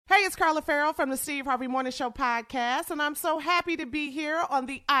Hey, it's Carla Farrell from the Steve Harvey Morning Show podcast, and I'm so happy to be here on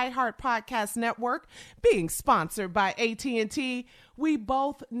the iHeart Podcast Network, being sponsored by AT&T. We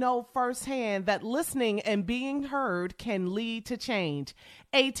both know firsthand that listening and being heard can lead to change.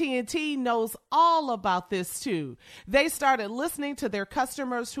 AT&T knows all about this too. They started listening to their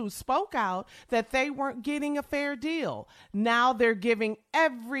customers who spoke out that they weren't getting a fair deal. Now they're giving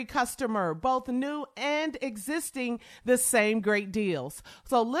every customer, both new and existing, the same great deals.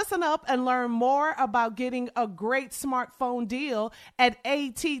 So listen up and learn more about getting a great smartphone deal at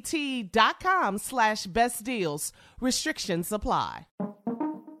att.com/best deals. Restrictions apply.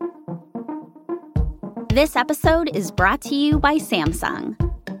 This episode is brought to you by Samsung.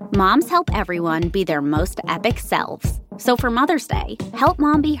 Moms help everyone be their most epic selves. So for Mother's Day, help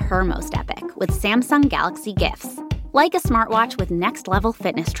mom be her most epic with Samsung Galaxy gifts. Like a smartwatch with next-level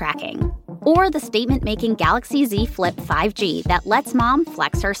fitness tracking. Or the statement-making Galaxy Z Flip 5G that lets mom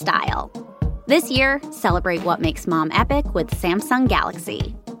flex her style. This year, celebrate what makes mom epic with Samsung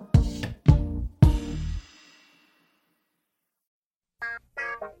Galaxy.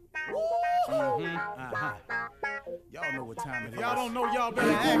 Y'all know what time it is. Y'all don't know, y'all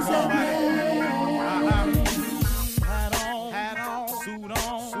better ask somebody. Hat on, suit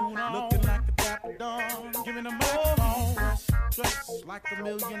on, looking like a dapper dog, giving them microphone, dressed like $1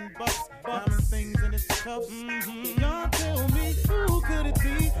 million, diamond things in his cuffs. Y'all tell me who could it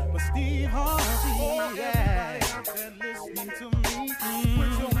be but Steve Harvey? Oh, yeah. Everybody out there listening to me, put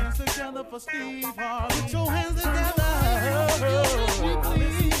your hands together for Steve Harvey. Put your hands together.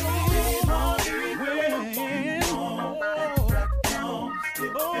 Steve Harvey.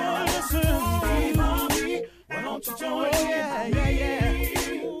 Oh, listen, mommy, why don't you join me? Yeah.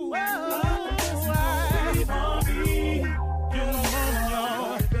 Steve Harvey, get them on,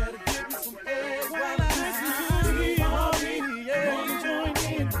 y'all. Better give me some eggs while I listen to Steve Harvey. Yeah, join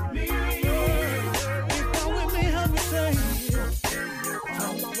in with me. If you're with me, help me say, turn your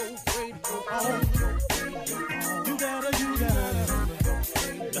radio on. You gotta turn it on.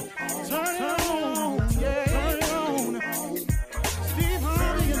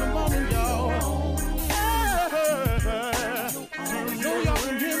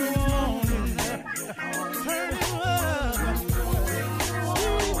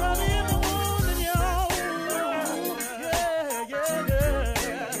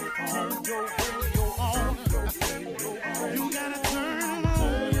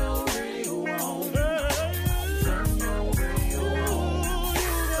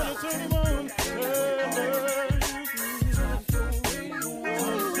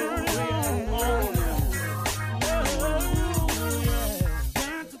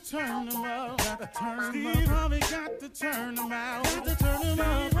 Steve Harvey got to turn them out. Got to turn them out.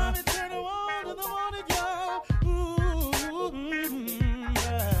 Steve Harvey turn them on to the morning, y'all.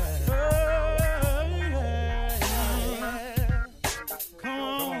 Come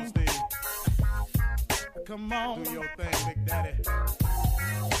on, Steve. Come on. Do your thing, Big Daddy.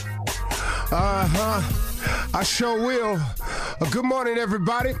 I sure will. Good morning,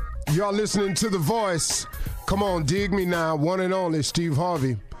 everybody. Y'all listening to The Voice. Come on, dig me now. One and only Steve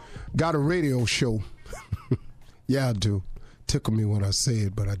Harvey. Got a radio show. Yeah, I do. Tickle me when I say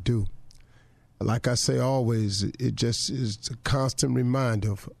it, but I do. Like I say always, it just is a constant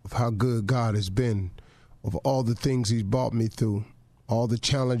reminder of how good God has been, of all the things he's brought me through, all the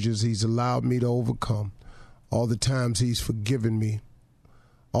challenges he's allowed me to overcome, all the times he's forgiven me,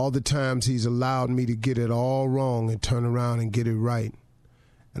 all the times he's allowed me to get it all wrong and turn around and get it right.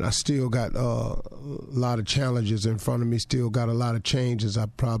 And I still got a lot of challenges in front of me, still got a lot of changes I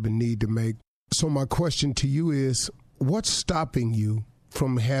probably need to make. So my question to you is, what's stopping you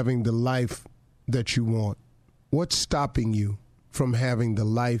from having the life that you want? What's stopping you from having the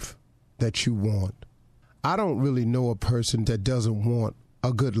life that you want? I don't really know a person that doesn't want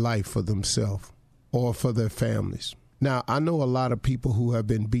a good life for themselves or for their families. Now, I know a lot of people who have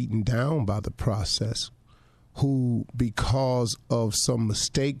been beaten down by the process, who, because of some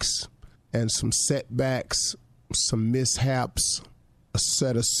mistakes and some setbacks, some mishaps, a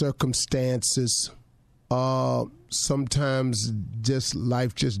set of circumstances, sometimes just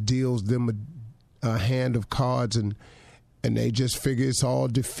life just deals them a hand of cards and they just figure it's all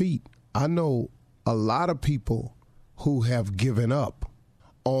defeat. I know a lot of people who have given up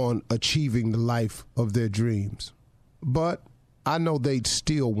on achieving the life of their dreams. But I know they'd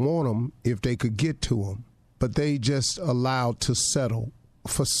still want them if they could get to them. But they just allowed to settle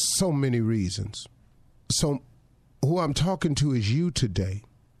for so many reasons. So who I'm talking to is you today.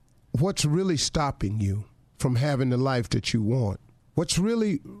 What's really stopping you from having the life that you want? What's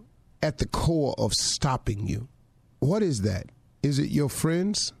really at the core of stopping you? What is that? Is it your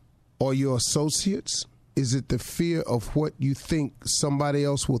friends? or your associates? Is it the fear of what you think somebody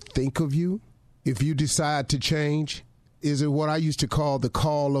else will think of you if you decide to change? Is it what I used to call the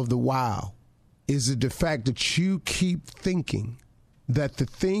call of the wow? Is it the fact that you keep thinking that the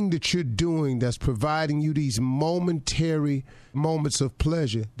thing that you're doing that's providing you these momentary moments of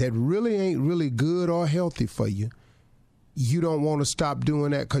pleasure that really ain't really good or healthy for you, you don't want to stop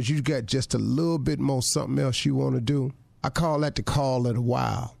doing that because you got just a little bit more something else you want to do? I call that the call of the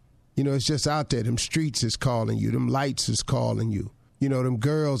wow. You know, it's just out there. Them streets is calling you. Them lights is calling you. You know, them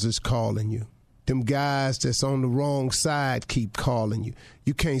girls is calling you. Them guys that's on the wrong side keep calling you.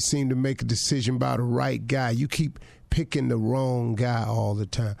 You can't seem to make a decision about the right guy. You keep picking the wrong guy all the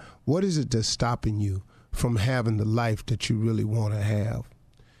time. What is it that's stopping you from having the life that you really want to have?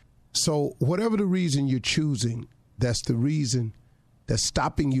 So whatever the reason you're choosing, that's the reason that's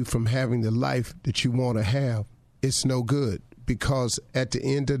stopping you from having the life that you want to have. It's no good, because at the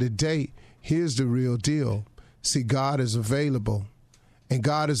end of the day, here's the real deal. See, God is available, and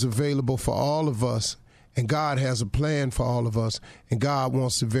God is available for all of us, and God has a plan for all of us, and God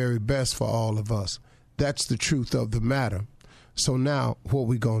wants the very best for all of us. That's the truth of the matter. So now what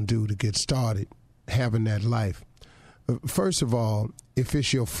we going to do to get started having that life? First of all, if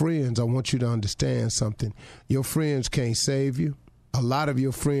it's your friends, I want you to understand something. Your friends can't save you. A lot of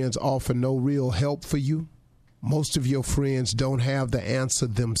your friends offer no real help for you. Most of your friends don't have the answer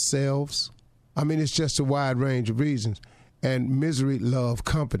themselves. I mean, it's just a wide range of reasons. And misery loves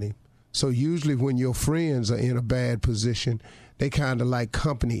company. So usually when your friends are in a bad position, they kind of like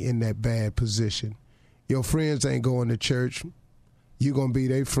company in that bad position. Your friends ain't going to church. You're going to be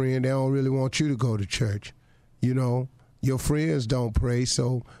their friend. They don't really want you to go to church. You know, your friends don't pray,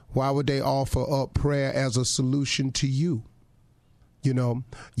 so why would they offer up prayer as a solution to you? You know,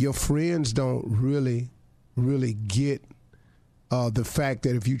 your friends don't really get the fact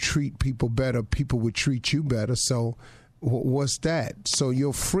that if you treat people better, people would treat you better. So what's that? So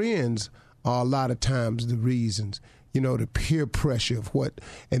your friends are a lot of times the reasons. You know, the peer pressure of what,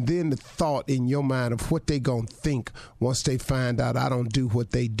 and then the thought in your mind of what they gonna think once they find out I don't do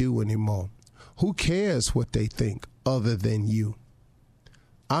what they do anymore. Who cares what they think other than you?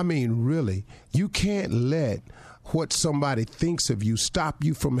 I mean, really, you can't let what somebody thinks of you stop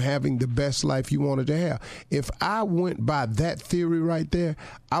you from having the best life you wanted to have. If I went by that theory right there,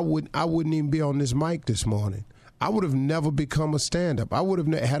 I wouldn't even be on this mic this morning. I would have never become a stand-up. I would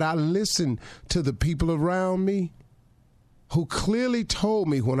have, had I listened to the people around me who clearly told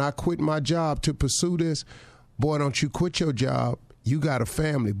me when I quit my job to pursue this, boy, don't you quit your job. You got a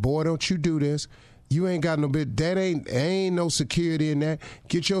family. Boy, don't you do this. You ain't got no bit. That ain't no security in that.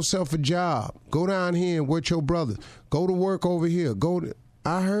 Get yourself a job. Go down here and work your brothers. Go to work over here.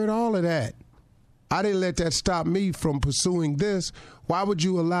 I heard all of that. I didn't let that stop me from pursuing this. Why would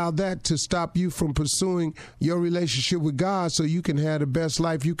you allow that to stop you from pursuing your relationship with God so you can have the best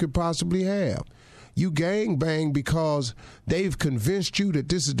life you could possibly have? You gangbang because they've convinced you that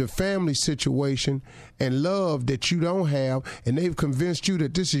this is the family situation and love that you don't have, and they've convinced you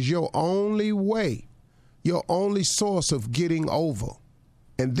that this is your only way, your only source of getting over.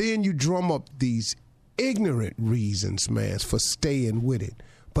 And then you drum up these ignorant reasons, man, for staying with it.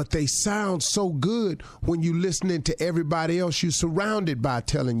 But they sound so good when you listening to everybody else you're surrounded by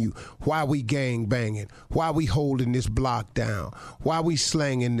telling you why we gang banging, why we holding this block down, why we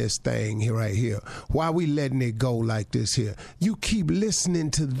slanging this thing here right here, why we letting it go like this here. You keep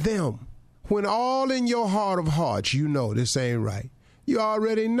listening to them when all in your heart of hearts you know this ain't right. You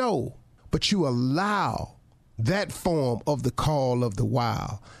already know, but you allow that form of the call of the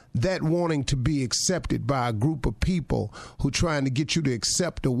wild, that wanting to be accepted by a group of people who trying to get you to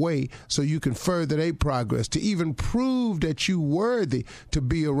accept a way so you can further their progress, to even prove that you worthy to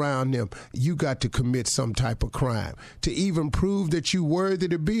be around them, you got to commit some type of crime. To even prove that you worthy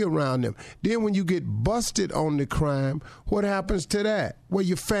to be around them. Then when you get busted on the crime, what happens to that? Where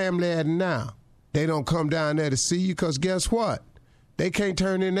your family at now? They don't come down there to see you because guess what? They can't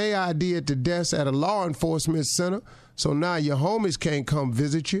turn in their ID at the desk at a law enforcement center. So now your homies can't come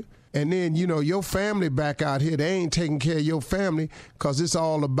visit you. And then, you know, your family back out here, they ain't taking care of your family because it's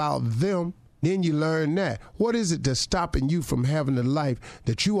all about them. Then you learn that. What is it that's stopping you from having the life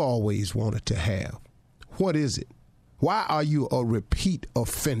that you always wanted to have? What is it? Why are you a repeat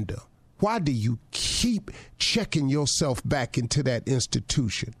offender? Why do you keep checking yourself back into that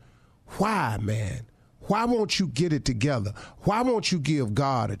institution? Why, man? Why won't you get it together? Why won't you give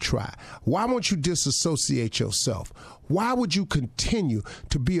God a try? Why won't you disassociate yourself? Why would you continue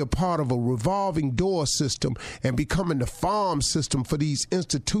to be a part of a revolving door system and becoming the farm system for these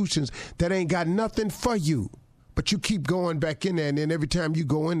institutions that ain't got nothing for you But you keep going back in there, and then every time you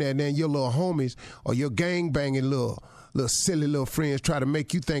go in there, then your little homies or your gang-banging little silly little friends try to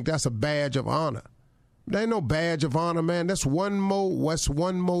make you think that's a badge of honor. There ain't no badge of honor, man. That's one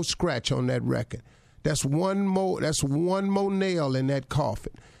more scratch on that record. That's one more nail in that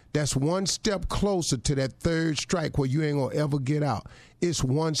coffin. That's one step closer to that third strike where you ain't gonna ever get out. It's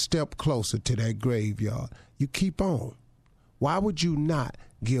one step closer to that graveyard. You keep on. Why would you not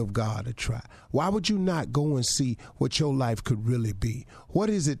give God a try? Why would you not go and see what your life could really be? What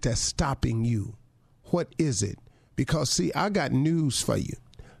is it that's stopping you? What is it? Because, see, I got news for you.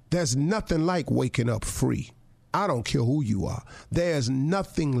 There's nothing like waking up free. I don't care who you are. There's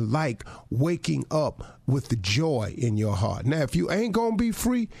nothing like waking up with the joy in your heart. Now, if you ain't going to be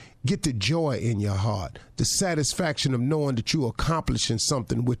free, get the joy in your heart, the satisfaction of knowing that you're accomplishing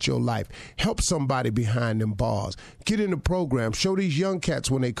something with your life. Help somebody behind them bars. Get in the program. Show these young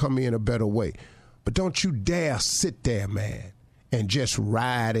cats when they come in a better way. But don't you dare sit there, man, and just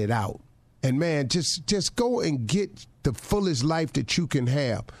ride it out. And, man, just go and get the fullest life that you can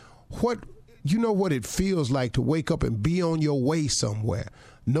have. You know what it feels like to wake up and be on your way somewhere,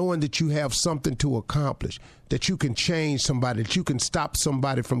 knowing that you have something to accomplish, that you can change somebody, that you can stop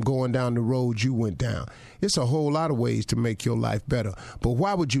somebody from going down the road you went down. It's a whole lot of ways to make your life better. But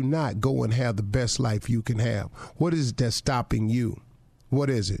why would you not go and have the best life you can have? What is it that's stopping you?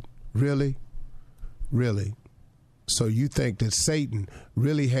 What is it? Really? Really? So you think that Satan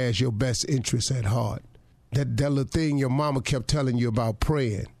really has your best interests at heart? That little thing your mama kept telling you about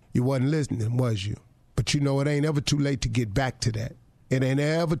praying, you wasn't listening, was you? But you know, it ain't ever too late to get back to that. It ain't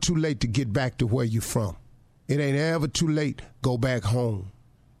ever too late to get back to where you're from. It ain't ever too late to go back home.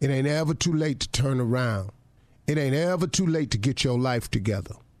 It ain't ever too late to turn around. It ain't ever too late to get your life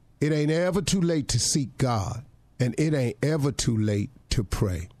together. It ain't ever too late to seek God. And it ain't ever too late to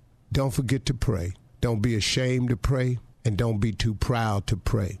pray. Don't forget to pray. Don't be ashamed to pray, and don't be too proud to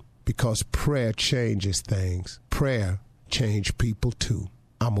pray, because prayer changes things. Prayer changed people too.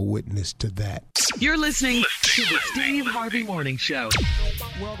 I'm a witness to that. You're listening to the Steve Harvey Morning Show.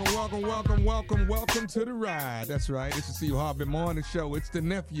 Welcome to the ride. That's right. It's the Steve Harvey Morning Show. It's the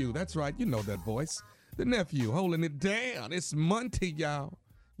nephew. That's right. You know that voice. The nephew holding it down. It's Monty, y'all.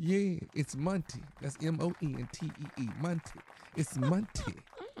 Yeah, it's Monty. That's M-O-N-T-E-E. Monty. It's Monty.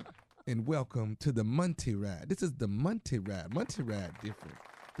 And welcome to the Monty Ride. This is the Monty Ride. Monty Ride different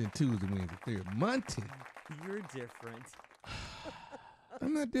than Tuesday, Wednesday, Thursday. Monty. You're different.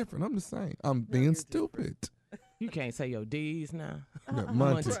 I'm not different. I'm the same. I'm being stupid. You can't say your D's now. No,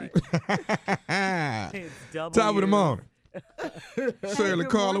 Monty. It's double Top of the U. morning. Shirley good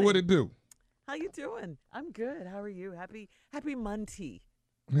Carla, morning. what it do? How you doing? I'm good. How are you? Happy Monty.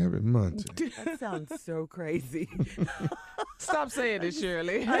 Happy Monty. That sounds so crazy. Stop saying it,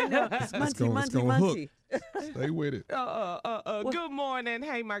 Shirley. I know. Monty. Stay with it. Good morning.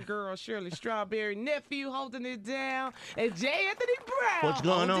 Hey, my girl, Shirley Strawberry, nephew holding it down, and J. Anthony Brown. What's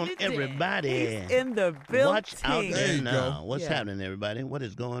going on, holding it down. everybody? He's in the building. Watch out There there you now. go. What's Yeah. happening, everybody? What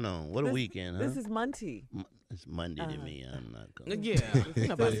is going on? What a weekend, huh? This is Monty. It's Monday to me. I'm not going. Yeah.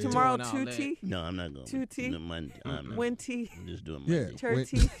 So is tomorrow 2T? No, I'm not going. 2T? No, Monday. I'm not. Winty? I'm just doing Yeah. Monday.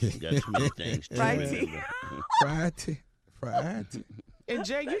 Turty? Got too many things to Friday? remember. Friday. And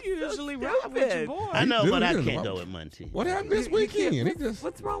Jay, you usually ride with your stupid. boy. I know, do, but I yeah. can't go with Monty. What happened this weekend? It just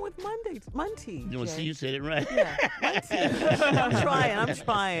What's wrong with Monty? You Jay? see, you said it right. Yeah, Monty. I'm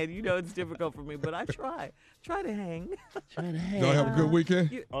trying. You know, it's difficult for me, but I try. Try to hang. Trying to hang. y'all have a good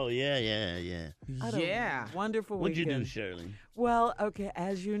weekend. Oh, yeah. I had a Yeah. wonderful What'd you weekend. do, Shirley? Well, okay,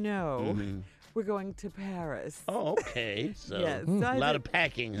 as you know, Mhm. we're going to Paris. Oh, okay. So, Yes, a so I lot did- of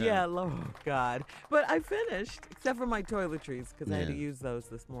packing, huh? Yeah, oh God. But I finished, except for my toiletries, because I had to Yeah. use those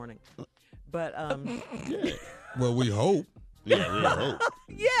this morning. But, Good. Well, we hope. Yeah, we hope.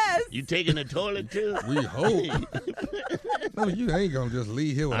 yes! You taking the toilet, too? We hope. No, you ain't gonna just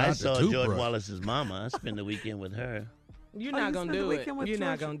leave here without I the saw toothbrush. George Wallace's mama. I spent the weekend with her. You're Oh, not you going to spent the do it. weekend with You're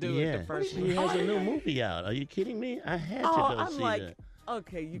not George? going to do Yeah. it the first She week. has a new movie out. Are you kidding me? I had to Oh, go I'm see like, that.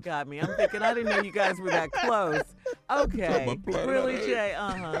 okay, you got me. I'm thinking, I didn't know you guys were that close. Okay. Talking about Really, blood. Jay?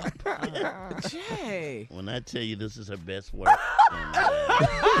 Uh-huh. Jay. When I tell you this is her best work,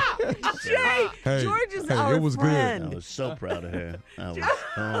 Jay! Hey, George is hey, our it was good. friend. I was so proud of her. I was,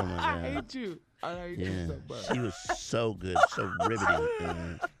 oh I my God. hate you. I hate you Yeah, so much. she was so good, so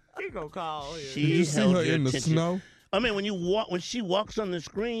riveting. He going to call here. She Did you see held her your in the attention. snow? I mean, when she walks on the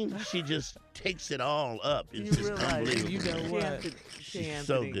screen, she just takes it all up. It's You just realize, unbelievable. You know what? She's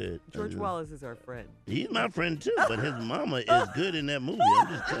so good. George Wallace is our friend. He's my friend too, but his mama is good in that movie. I'm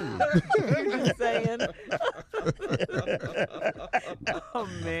just telling you. You're just saying. Oh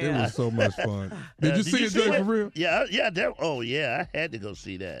man. It was so much fun. Did you see it, Jay, for real? Yeah. I had to go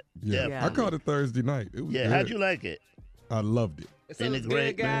see that. Yeah. Definitely. I caught it Thursday night. It was Yeah, good. how'd you like it? I loved it. So Isn't it's it good,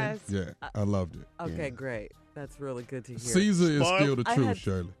 great, man? guys. Yeah, I loved it. Okay, great. That's really good to hear. Caesar is Spark- still the I truth, had-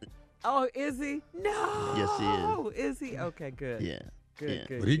 Shirley. Oh, is he? No. Yes, he is. Oh, is he? Okay, good. Yeah. Good, yeah.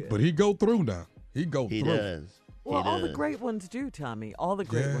 good. But good. he go through now. He go He through. does. Well, he all the does. great ones do, Tommy. All the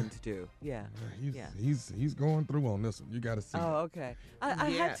great Yeah. ones do. Yeah. Yeah, Yeah. he's going through on this one. You got to see. Oh, okay. I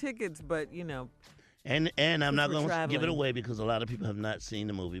Yeah. had tickets, but And I'm not we're going to give it traveling. away because a lot of people have not seen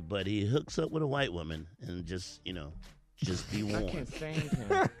the movie, but he hooks up with a white woman and just be I warned. can't stand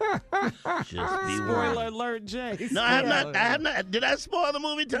him. Just be Spoiler warned. alert, Jay. No, I have not. Did I spoil the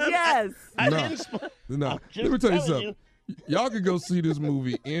movie, Tommy? yes. I No. didn't spoil. No, just let me tell you telling something. Y'all can go see this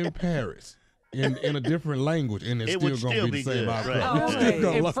movie in Paris in a different language, and it's It still would going to still be be the same good, outcome. right. You Oh, still okay.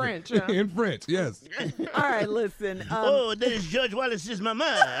 gonna In love it. French, huh? In French, yes. All right, listen. Oh, that is George Wallace's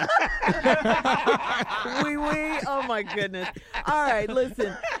mama. Oh my goodness. All right,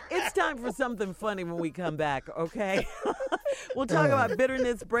 listen. It's time for something funny when we come back, okay? We'll talk about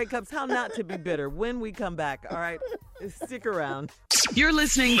bitterness, breakups, how not to be bitter when we come back. All right, stick around. You're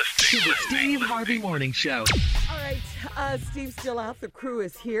listening to the Steve Harvey Morning Show. All right, Steve's still out. The crew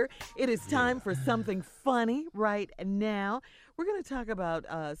is here. It is time for something funny right now. We're going to talk about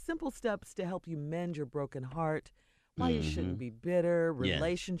simple steps to help you mend your broken heart. Why you shouldn't be bitter, Yeah.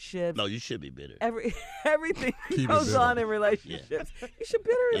 relationships. No, you should be bitter. Everything Keep it goes bitter. on in relationships. You should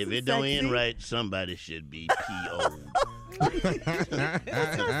bitter. If isn't it don't sexy. end right, somebody should be PO'd. It's not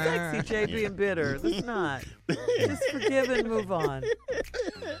sexy, Jay, being bitter. It's not. Just forgive and move on.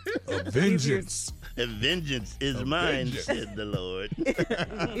 Vengeance. And vengeance is mine, said the Lord.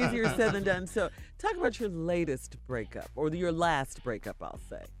 Easier said than done. So, talk about your latest breakup, or your last breakup, I'll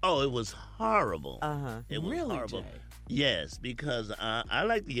say. Oh, it was horrible. Uh-huh. It was Really, horrible. Jay? Yes, because I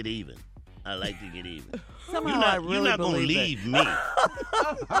like to get even. I like to get even. Somehow I really you're not gonna believe leave me.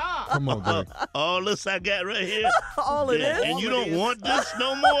 Come on, Jay. All this I got right here. All it Yeah, is. and you don't want this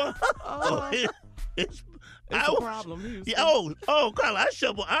no more. It's It's a problem, Houston. Yeah, Carla,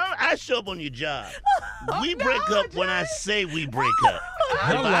 I show up on your job. We break up when I say we break up. If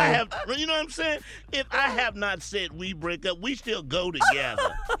I have, you know what I'm saying? If I have not said we break up, we still go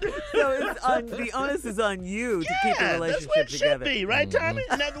together. So the onus is on you to keep the Yeah, relationship that's what it together. should be, right, Tommy?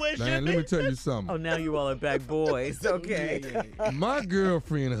 Isn't that the way it Man, should let me be? tell you something. Oh, now you all are bad boys. Okay. My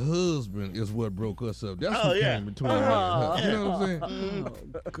girlfriend husband is what broke us up. That's Oh, what yeah. came between us. You know what I'm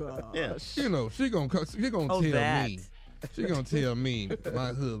saying? Oh, God. Yeah. You know, she gonna Oh, tell that. me. She gonna tell me my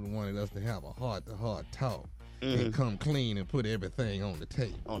husband wanted us to have a heart-to-heart talk and come clean and put everything on the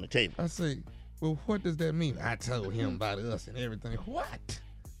table. On the table. I say, well, what does that mean? I told him about us and everything. What?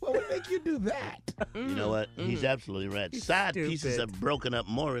 What would make you do that? You know what? He's absolutely right. Side pieces stupid. have broken up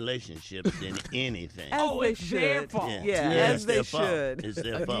more relationships than anything. As they it's their should. fault. Yeah, it's as they their fault. should. It's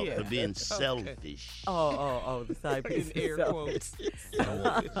their fault Yeah. for being selfish. Oh, the side In piece. air quotes.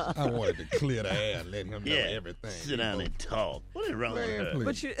 I wanted to clear the air and let him know Yeah. everything. Sit down and talk. What is wrong Man, with her? please.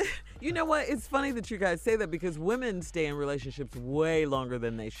 But you know what? It's funny that you guys say that because women stay in relationships way longer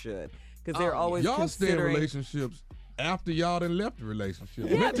than they should because they're always Y'all stay in considering relationships after y'all done left the relationship.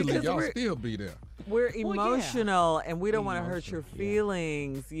 Yeah, Eventually, because y'all we're- still be there. we're yeah. emotional and we don't want to hurt your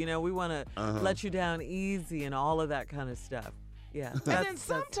feelings. You know, we want to let you down easy and all of that kind of stuff. Yeah. And then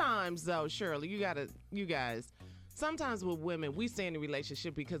sometimes, though, Shirley, you guys, sometimes with women, we stay in a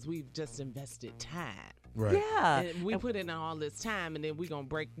relationship because we've just invested time. Right. yeah. And we put in all this time, and then we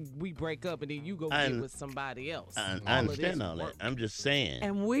break up, and then you go get with somebody else. I All of understand this all that. work. I'm just saying.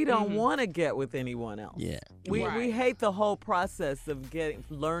 And we don't want to get with anyone else. Yeah. We Right. hate the whole process of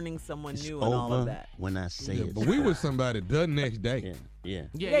learning someone It's new and all over of that. when I say Yeah, it. but we with somebody the next day. Yeah. Yeah.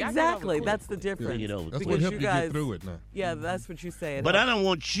 Yeah, y'all get exactly. over That's quick. the difference. Get over That's quick. what Because helped you you guys- get through it now. Yeah, that's what you say. But I don't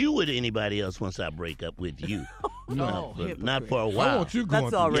want you with anybody else once I break up with you. No, not for a I while. want you going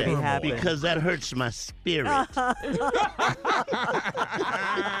That's through already turmoil. happened. Because that hurts my spirit.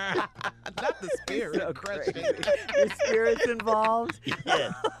 Not the spirit. So crushing. great. Your spirit's involved.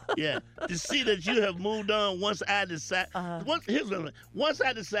 Yeah. To see that you have moved on once I decide. Here's what I'm saying. Once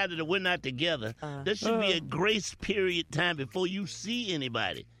I decided that we're not together, there should be a grace period time before you see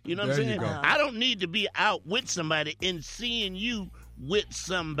anybody. You know what I'm There you saying? go. I don't need to be out with somebody and seeing you with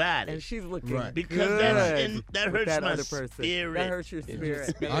somebody. And she's looking Right. Because good that with hurts that my other person. spirit. That hurts your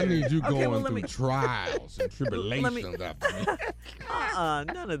spirit. I need you Okay, going well, let through me- trials and tribulations after me.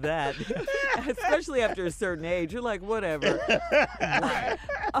 None of that. Especially after a certain age. You're like, whatever. Right.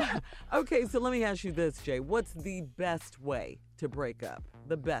 Okay, so let me ask you this, Jay. What's the best way to break up?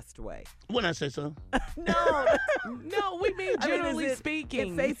 The best way. When I say so. No. No, we mean generally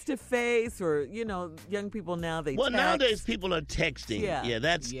speaking. Face to face, or young people now they Well, text. nowadays people are texting. Yeah.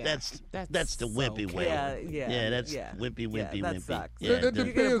 That's so the wimpy way. Yeah, that's yeah. wimpy, Yeah, that wimpy. sucks. Yeah, That You're gonna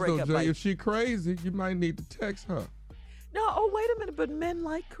depends, break though, up Jay. by- If she crazy, you might need to text her. No, wait a minute, but men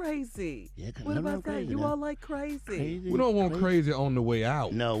like crazy. Yeah, 'cause What none of about them that? crazy You now. all like crazy. We don't want crazy on the way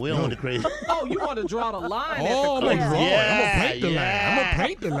out. No, we don't want the crazy. Oh, you want to draw the line at Oh, the I'm crazy. gonna draw it. I'm gonna Yeah, paint the line. I'm gonna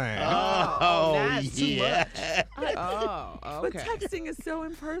paint the line. Oh, now it's too yeah. Oh, But okay. texting is so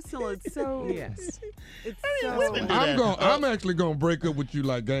impersonal. It's so. Yes. It's women do so. that. I'm actually gonna break up with you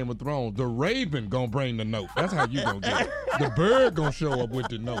like Game of Thrones. The Raven gonna bring the note. That's how you gonna get it. The bird gonna show up with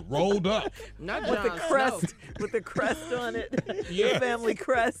the note, rolled up. Not With the Jon crest, Snow. with the crest on it, Yes. the family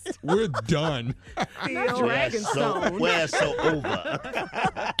crest. We're done. Theo. Dragonstone. We're so over.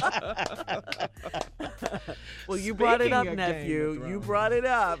 Well, you brought it up, Speaking of Game nephew. of You Thrones. brought it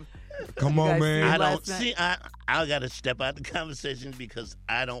up. Come You on, guys man. I last don't night. see. I got to step out the conversation because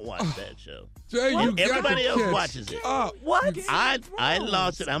I don't watch that show. Jay, you got Everybody to else catch watches it. up. What? I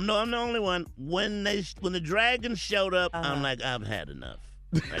lost it. I'm the only one. When the dragons showed up, I'm like, I've had enough.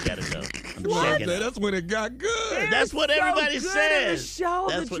 I gotta go. I'm checking out. That's when it got good. That's what So everybody good in the says. show.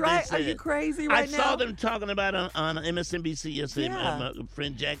 That's The what they said. Are you crazy right I now? saw them talking about it on MSNBC yesterday. Yeah. My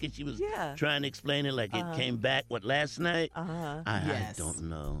friend Jackie, she was Yeah. trying to explain it like it came back. Last night? Uh-huh. Yes. I don't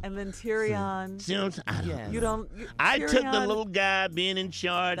know. And then Tyrion. See what I'm saying? I don't Yes. know. You don't. I took the Tyrion- little guy being in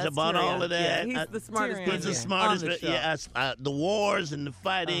charge That's about all Tyrion. of that. Yeah, I- he's the smartest Tyrion. person He's the Yeah. smartest. on the show. The wars and the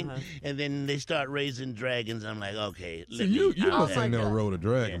fighting, Uh-huh. and then they start raising dragons. I'm like, okay. See, you I'll must have have never that. rode a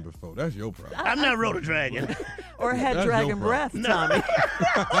dragon Yeah. before. That's your problem. I'm not rode a dragon. Or had That's dragon your breath, problem. Tommy.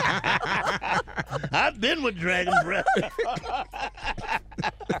 I've been with dragon breath.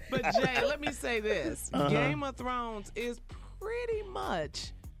 But Jay, let me say this: Uh-huh. Game of Thrones is pretty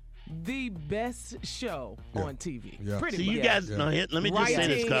much the best show on TV. Yeah. Pretty See, much. you guys, no, here, let me just say this,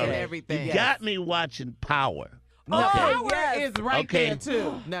 Writing Carl. and everything. You got me watching Power. No, Okay. Power Yes. is right Okay. there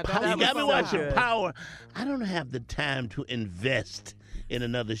too. Now, don't You was got me so watching good. Power. I don't have the time to invest in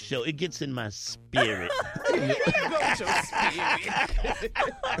another show. It gets in my spirit. go with your spirit.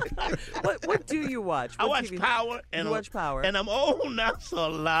 What do you watch? I What watch TV? Power, and You watch Power. and I'm old now, so a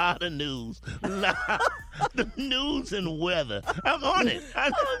lot of news, the news and weather. I'm on it.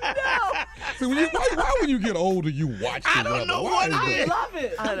 See, why when you get older, you watch the I don't weather? know Why what is it that? is. Love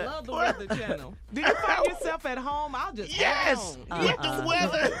it. I love the Weather Channel. Do you find yourself at home? I'll just Yes, go home. with the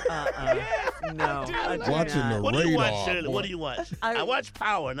weather. No, I do Watching not. the What do you watch, radar, Shirley? boy. What do you watch? I- I watch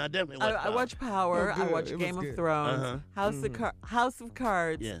Power, and I definitely watch I Power. watch Power. Oh, I good. watch It was Game of good. Thrones, Uh-huh. House of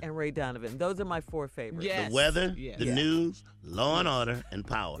Cards, Yeah. and Ray Donovan. Those are my four favorites. Yes. The weather, Yes. the news, Law and Order, and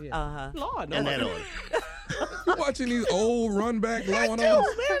Power. Yeah. Uh-huh. Lord, In no. that order. You watching these old run back Law and Oh,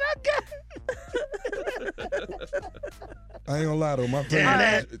 Order? man, I got I ain't gonna lie though, my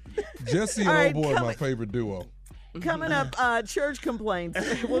Damn favorite Jesse and All right, Old Boy is my coming- favorite duo. Coming up, church complaints.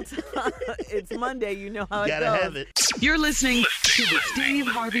 It's Monday. You know how it Gotta goes. have it. You're listening to the Steve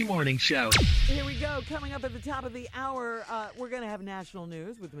Harvey Morning Show. Here we go. Coming up at the top of the hour, we're going to have national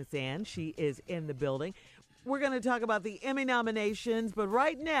news with Miss Ann. She is in the building. We're going to talk about the Emmy nominations, but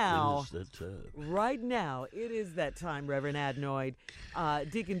right now, it is that time, Reverend Adnoid.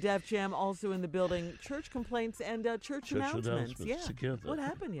 Deacon Def Jam also in the building. Church complaints and church announcements. Yeah. together. What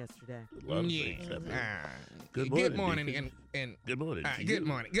happened yesterday? A lot of things happening. Good Good morning, morning and Good morning. to good you.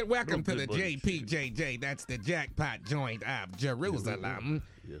 morning. Welcome to Good the morning to you. JPJJ. That's the jackpot joint of Jerusalem.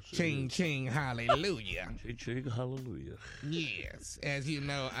 Yes, it Ching is. ching hallelujah. Ching, hallelujah. Yes, as you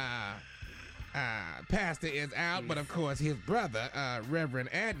know, Pastor is out, but of course his brother, Reverend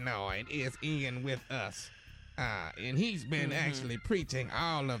Adnoid, is in with us. And he's been actually preaching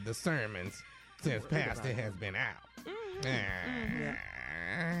all of the sermons since Pastor has been out.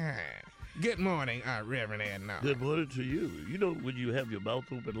 Good morning, Reverend Adnoid. Good morning to you. You know, when you have your mouth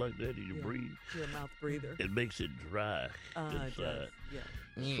open like that and you breathe, You're a mouth breather. it makes it dry It inside. does. Yeah.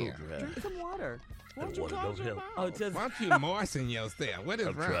 Yeah. So dry. Drink some water. That water don't help. Oh, it does. Why don't you moisten yourself? What is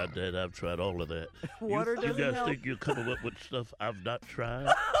I've wrong? tried that. I've tried all of that. Water you doesn't guys help. think you're coming up with stuff I've not tried?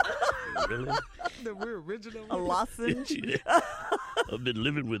 Really? That we're original. A lozenge. Yeah. I've been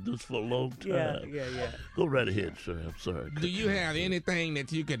living with this for a long time. Yeah. Go right ahead, sir. I'm sorry. Do you have anything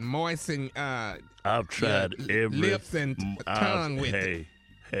that you can moisten I've tried every lips and tongue with it?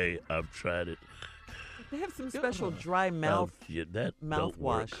 Hey, I've tried it. They have some special dry mouth That don't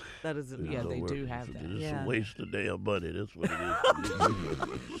work. mouthwash. That isn't. Yeah, Don't they work. do have that. It's Yeah. a waste of damn money. That's what it is.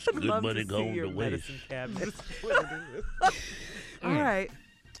 It's good Love money to see gone your to waste. medicine cabinet. All right.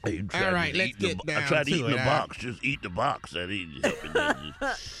 Hey, All right, let's get down I tried to eating it. the box. Just eat the box. That ain't helping.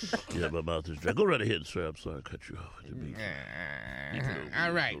 Yeah, my mouth is dry. Go right ahead, sir. I'm sorry I cut you off.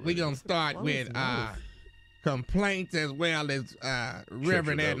 All right, we're going to start with complaints as well as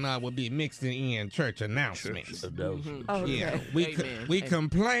Reverend Adnan will be mixing in church announcements. Okay. Yeah, Amen. we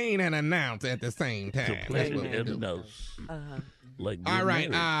complain and announce at the same time. That's what we do. Like All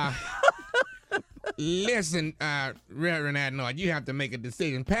right, listen, Reverend Adnan, you have to make a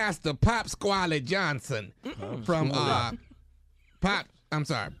decision. Pastor Pop Squally Johnson from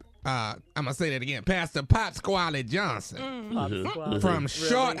I'm gonna say that again. Pastor Pop Squally Johnson from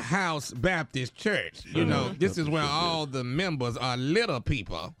Short House Baptist Church. You know, this is where all the members are little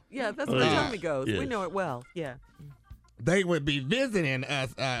people. Yeah, that's where Tommy goes. We know it well. Yeah. They would be visiting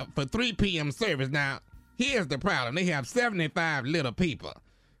us for 3 p.m. service. Now, here's the problem. They have 75 little people.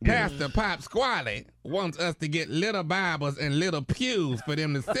 Pastor Pop Squally wants us to get little Bibles and little pews for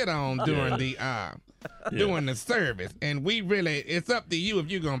them to sit on during the service. And it's up to you if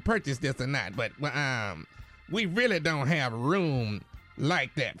you're going to purchase this or not. But we really don't have room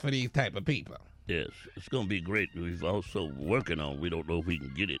like that for these type of people. Yes, it's going to be great. We've also working on, we don't know if we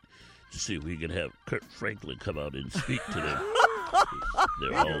can get it, to see if we can have Kurt Franklin come out and speak to them.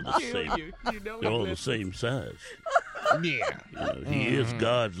 They're all the same. They're all the same size. Yeah. He is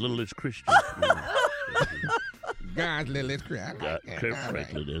God's littlest Christian. God's littlest Christian. Kurt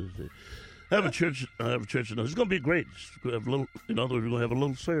Franklin is. Have a church. It's going to be great. In other words, we're going to have a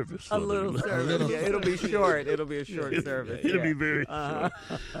little service. A little service. Yeah, it'll be short. It'll be a short service. It'll be very short.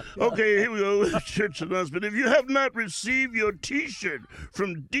 Okay, here we go. Church announcement. If you have not received your T-shirt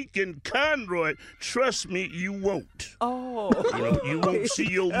from Deacon Conroy, trust me, you won't. Oh. You won't see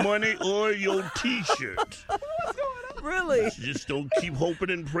your money or your T-shirt. Really? Just don't keep hoping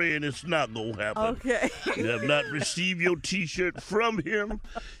and praying it's not going to happen. Okay. You have not received your T-shirt from him.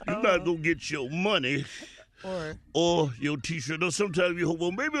 You're not going to get your money or your T-shirt. Or sometimes you hope,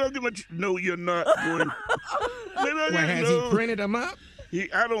 well, maybe I'll get my No, you're not going. Has he printed them up?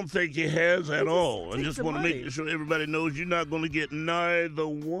 I don't think he has at all. I just want to make sure everybody knows you're not going to get neither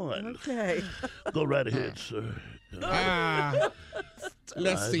one. Okay. Go right ahead, sir.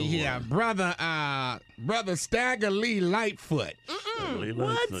 Let's see here. Brother Stagger Lee Lightfoot.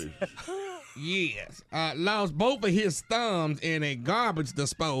 What? Yes. Lost both of his thumbs in a garbage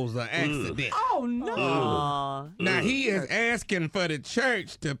disposal accident. Oh, no. Now, he is asking for the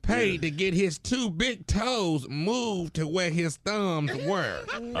church to pay to get his 2 big toes moved to where his thumbs were.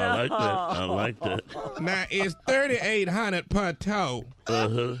 I like that. Now, it's $3,800 per toe.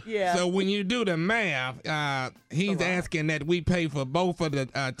 Yeah. So when you do the math, he's asking that we pay for both of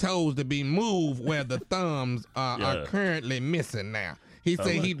the toes to be moved where the thumbs are currently missing now. He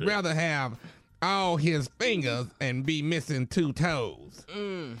said he'd rather have all his fingers and be missing 2 toes.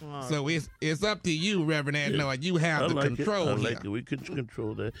 So it's up to you, Reverend Adnoy. You have the control I here. like it. We can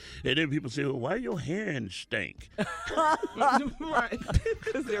control that. And then people say, well, why your hands stink? Right.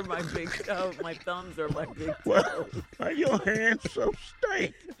 Because they're my big toes. My thumbs are my big toes. Why your hands so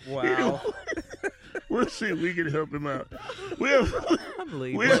stink? Wow. We'll see if we can help him out.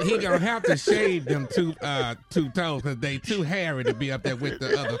 But he gonna have to shave them 2 toes because they too hairy to be up there with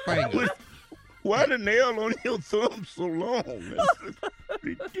the other fingers. Why the nail on your thumb so long? That's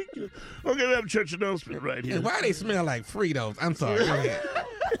ridiculous. Okay, we have a church announcement right here. And why they smell like Fritos? I'm sorry. Go ahead.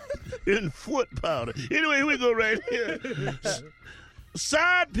 In foot powder. Anyway, here we go right here.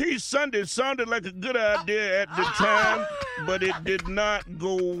 Side Piece Sunday sounded like a good idea at the time, but it did not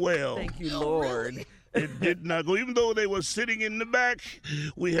go well. Thank you, Lord. It did not go. Even though they were sitting in the back,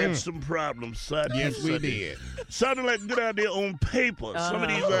 we had some problems. Yes, we did. Sounded like a good idea on paper. Some of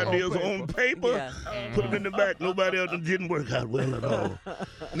these ideas on paper, put them in the back. Nobody else didn't work out well at all.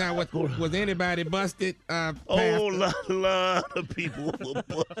 Now, was anybody busted? A lot of people were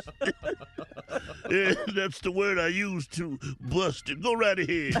busted. Yeah, that's the word I use to busted. Go right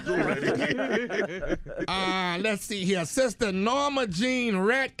ahead. Go right ahead. Let's see here. Sister Norma Jean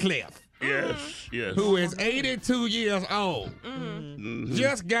Ratcliffe. Yes. Who is 82 years old.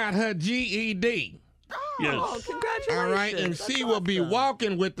 Just got her GED. Yes. Oh, congratulations. All right, and she will be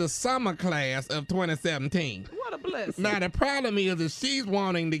walking with the summer class of 2017. What a Listen. Now, the problem is that she's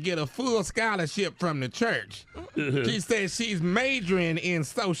wanting to get a full scholarship from the church. She says she's majoring in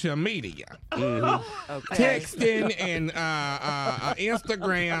social media. Texting and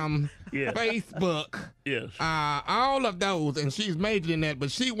Instagram, Facebook, all of those, and she's majoring in that,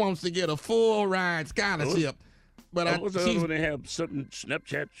 but she wants to get a full ride scholarship. But when they have something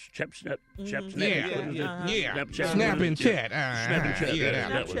Snapchat, Snap and chat. Snap and chat.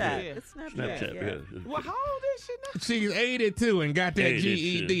 It's Snapchat. Yeah. Well, how old is she now? She's 82 and got that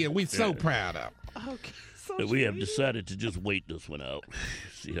 82. GED, and we so proud of her. Okay. So But we have decided to just wait this one out.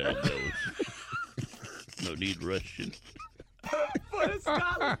 See how it goes. No need rushing. for the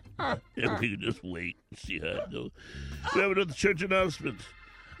scholar. Yeah, we can just wait and see how it goes. We have another church announcement.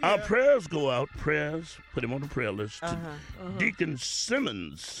 Our prayers go out. Prayers, put him on the prayer list. To Deacon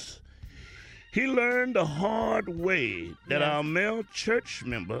Simmons. He learned the hard way that our male church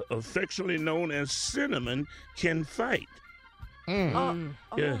member, affectionately known as Cinnamon, can fight. He learned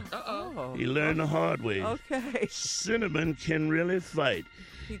the hard way. Okay. Cinnamon can really fight.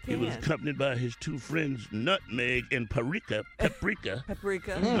 He was accompanied by his two friends, Nutmeg and Paprika,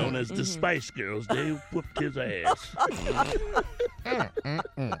 known as the Spice Girls. They whooped his ass.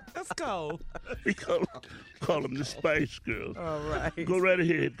 Let's go. We call them the Spice Girls. All right. Go right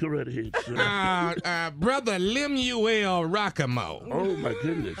ahead, sir. Brother Lemuel Rockamo. Oh, my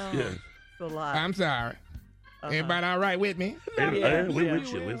goodness, yes. A lot. I'm sorry. Everybody all right with me? We're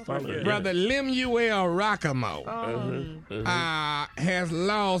with you. We're following. Brother Lemuel Rockamo has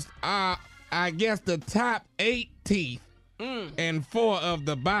lost, I guess, the top 8 teeth and 4 of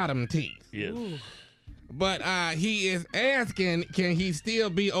the bottom teeth. Yes. But he is asking, can he still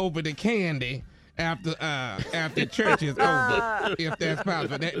be over the candy after church is over, if that's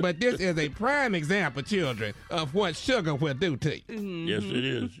possible? But this is a prime example, children, of what sugar will do to you. Yes, it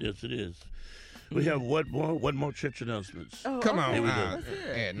is. Yes, it is. We have one more church announcements. Come on. Here we go.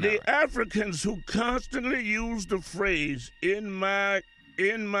 The Africans who constantly use the phrase, in my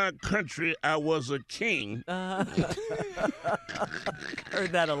country, I was a king. Heard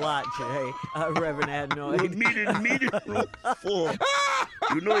that a lot, Jay. Reverend Adnoy. We'll meet in meeting room 4.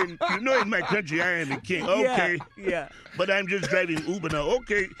 You know, in my country, I am a king. Okay. Yeah. But I'm just driving Uber now.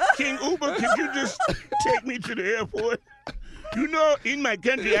 Okay. King Uber, could you just take me to the airport? You know, in my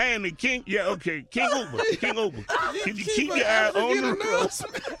country, I am a king. Yeah, okay. King Uber. Can you keep your eye on the road?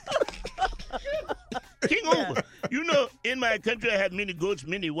 King Uber. You know, in my country, I have many goats,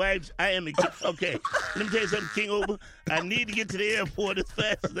 many wives. I am a king. Okay, let me tell you something, King Uber. I need to get to the airport as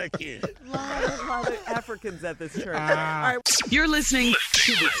fast as I can. A lot of Africans at this church. All right. You're listening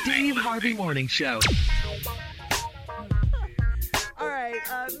to the Steve Harvey Morning Show. All right,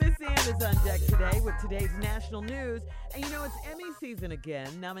 Miss Ann is on deck today with today's national news. And you know, it's Emmy season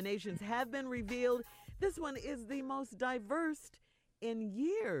again. Nominations have been revealed. This one is the most diverse in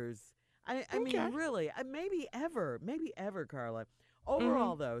years. I mean, really, maybe ever, Carla.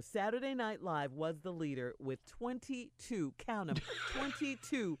 Overall, though, Saturday Night Live was the leader with 22, count them,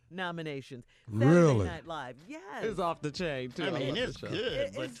 22 nominations. Saturday Night Live, yes. It's off the chain, too. I mean, it's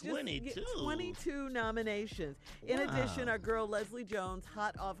good, but It's just 22. 22 nominations. In addition, our girl Leslie Jones,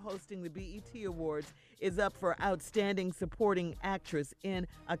 hot off hosting the BET Awards, is up for Outstanding Supporting Actress in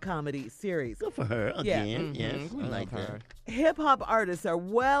a Comedy Series. Good for her, again. Yes, I like her. Hip-hop artists are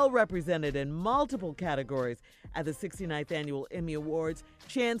well represented in multiple categories at the 69th Annual Emmy Awards.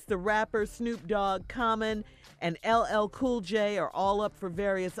 Chance the Rapper, Snoop Dogg, Common, and LL Cool J are all up for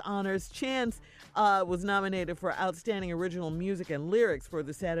various honors. Chance was nominated for Outstanding Original Music and Lyrics for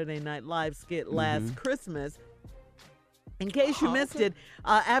the Saturday Night Live skit Last Christmas. In case you missed it,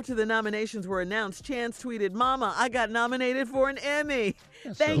 after the nominations were announced, Chance tweeted, "Mama, I got nominated for an Emmy.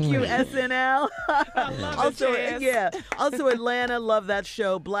 Thank you, SNL." Also, also Atlanta, love that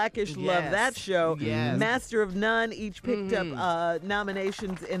show. Blackish, love that show. Yes. Master of None each picked up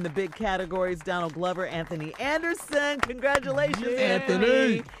nominations in the big categories. Donald Glover, Anthony Anderson, congratulations,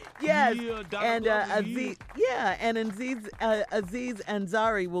 Anthony. Yes, and Aziz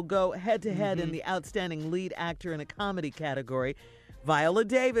Ansari will go head-to-head in the Outstanding Lead Actor in a Comedy category. Viola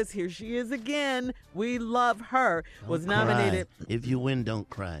Davis, here she is again. We love her. Was nominated. If you win, don't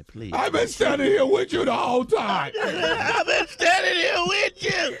cry, please. I've been standing here with you the whole time. I've been standing here with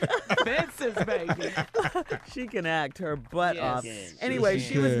you. Fences, baby. She can act her butt off. Yes. Anyway,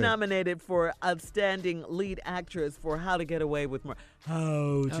 she was nominated for Outstanding Lead Actress for How to Get Away with Murder.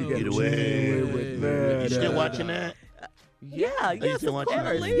 How to Get Away with Murder. You still watching that? Yeah, yes, still of watching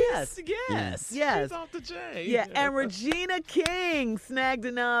course. that? Yes. She's off the chain. Yeah, and Regina King snagged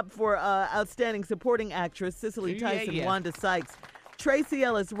a nod for Outstanding Supporting Actress. Cicely Tyson, Wanda Sykes Tracy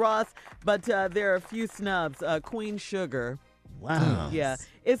Ellis Ross, but there are a few snubs. Queen Sugar. Wow. Yeah.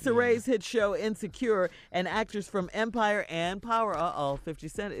 Issa Rae's hit show Insecure, and actors from Empire and Power. 50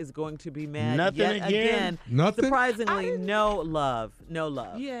 Cent is going to be mad Nothing yet again? Nothing? Surprisingly, no love. No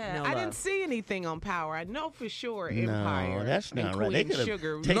love. Yeah, no I love. didn't see anything on Power. I know for sure No, Empire. that's and not right. They Queen could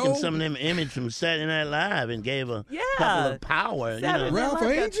Sugar. have taken some of them images from Saturday Night Live and gave a couple of Power. Saturday Night Ralph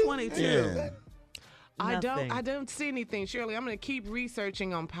Live got Angel? 22. Yeah. I Nothing. don't see anything, Shirley. I'm going to keep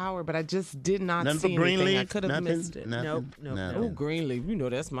researching on Power, but I just did not Nothing see for anything. I Greenleaf? could have Nothing? missed it. Nothing? Nope. Oh, Greenleaf, you know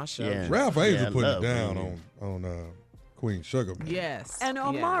that's my show. Yeah. Ralph Angel I put it love down Greenleaf. on Queen Sugar. Yes. And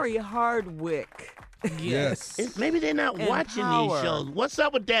Omari Hardwick. Yes. Maybe they're not And watching Power. these shows. What's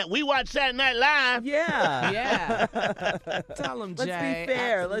up with that? We watch Saturday Night Live. Yeah. Yeah. Tell them, Let's Jay. be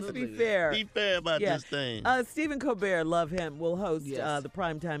fair. Absolutely. Let's be fair. Be fair about Yeah. this thing. Stephen Colbert, love him, will host Yes. the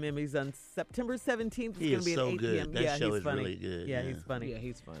Primetime Emmys on September 17th. It's He going is to be so at 8 good. p.m. That yeah, show he's is funny. really good, Yeah, yeah. he's funny. Yeah,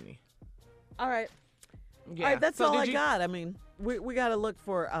 he's funny. All right. Yeah. All right, that's So all did I you- got. I mean, we got to look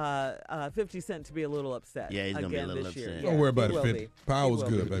for 50 Cent to be a little upset. Yeah, he's gonna be a again little this year. upset. Don't worry about he it, will 50. be. Power's He will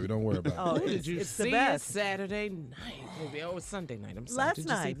good, be. baby. Don't worry about Oh, it. Who it's, did you it's see the it best. Saturday night? Maybe it was Sunday night. I'm sorry. Last Did you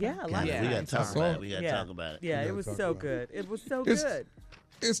see night, that? yeah, God, last we night. got to talk I saw about it. it. We got to Yeah. talk about it. Yeah, We it was gotta so talk about good. It was so It's- good.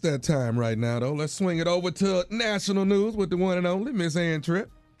 It's that time right now, though. Let's swing it over to national news with the one and only Miss Ann Tripp.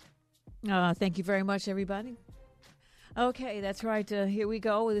 Thank you very much, everybody. Okay, that's right. Here we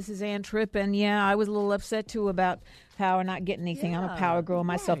go. This is Ann Tripp, and yeah, I was a little upset too about Power not getting anything. I'm a Power girl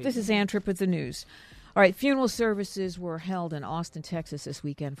myself. right. This is Ann Tripp with the news. All right, funeral services were held in Austin, Texas this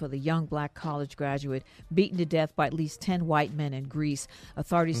weekend for the young black college graduate beaten to death by at least 10 white men in Greece.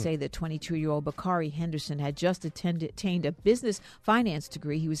 Authorities say that 22-year-old Bakari Henderson had just attained a business finance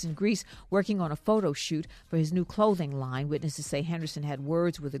degree. He was in Greece working on a photo shoot for his new clothing line. Witnesses say Henderson had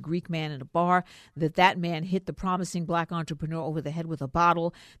words with a Greek man in a bar, that man hit the promising black entrepreneur over the head with a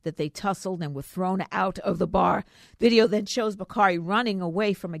bottle, that they tussled and were thrown out of the bar. Video then shows Bakari running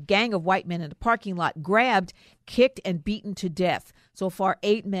away from a gang of white men in the parking lot, grabbed, kicked, and beaten to death. So far,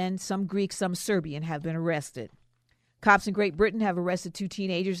 8 men, some Greek, some Serbian, have been arrested. Cops in Great Britain have arrested 2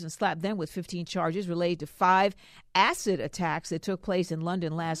 teenagers and slapped them with 15 charges related to 5 acid attacks that took place in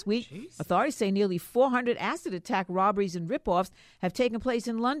London last week. Authorities say nearly 400 acid attack robberies and ripoffs have taken place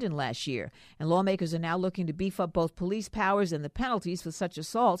in London last year. And lawmakers are now looking to beef up both police powers and the penalties for such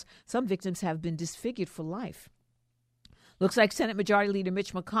assaults. Some victims have been disfigured for life. Looks like Senate Majority Leader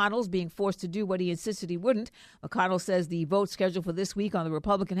Mitch McConnell's being forced to do what he insisted he wouldn't. McConnell says the vote scheduled for this week on the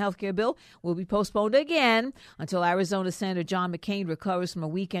Republican health care bill will be postponed again until Arizona Senator John McCain recovers from a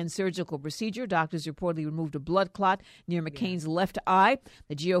weekend surgical procedure. Doctors reportedly removed a blood clot near McCain's left eye.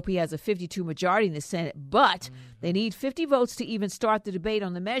 The GOP has a 52 majority in the Senate, but they need 50 votes to even start the debate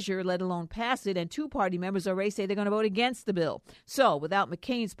on the measure, let alone pass it. And 2 party members already say they're going to vote against the bill. So without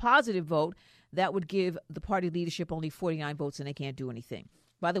McCain's positive vote, that would give the party leadership only 49 votes, and they can't do anything.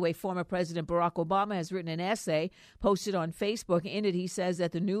 By the way, former President Barack Obama has written an essay posted on Facebook. In it, he says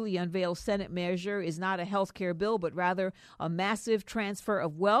that the newly unveiled Senate measure is not a health care bill, but rather a massive transfer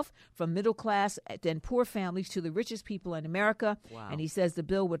of wealth from middle class and poor families to the richest people in America. Wow. And he says the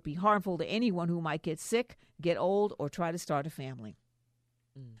bill would be harmful to anyone who might get sick, get old, or try to start a family.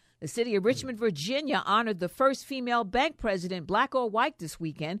 The city of Richmond, Virginia, honored the first female bank president, black or white, this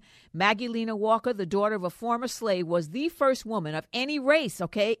weekend. Maggie Lena Walker, the daughter of a former slave, was the first woman of any race,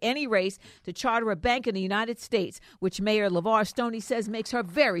 to charter a bank in the United States, which Mayor LeVar Stoney says makes her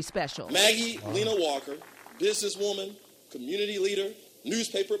very special. Maggie Lena Walker, businesswoman, community leader,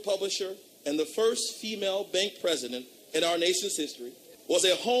 newspaper publisher, and the first female bank president in our nation's history, was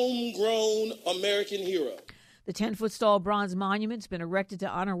a homegrown American hero. The 10-foot-tall bronze monument's been erected to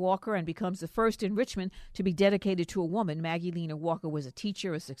honor Walker and becomes the first in Richmond to be dedicated to a woman. Maggie Lena Walker was a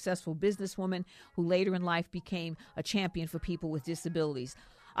teacher, a successful businesswoman who later in life became a champion for people with disabilities.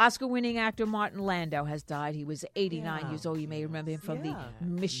 Oscar-winning actor Martin Landau has died. He was 89 years old. You may remember him from the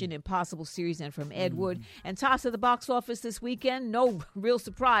Mission Impossible series and from Ed Wood. And tops of the box office this weekend, no real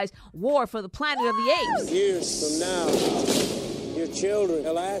surprise, War for the Planet of the Apes. Years from now, your children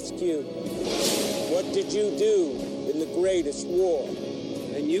will ask you, what did you do in the greatest war?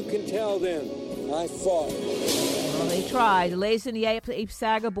 And you can tell them, I fought. Well, they tried. The latest in the Ape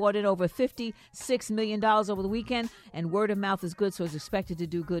saga brought in over $56 million over the weekend, and word of mouth is good, so it's expected to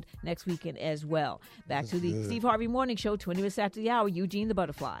do good next weekend as well. Back to the Steve Harvey Morning Show, 20 minutes after the hour, Eugene the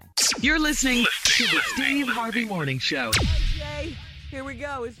Butterfly. You're listening to the Steve Harvey Morning Show. Jay, here we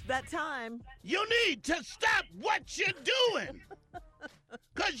go. It's that time. You need to stop what you're doing,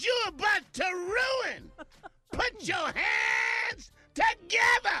 because you're about to ruin. Put your hands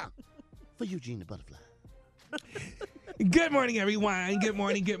together for Eugene the Butterfly. Good morning, everyone. Good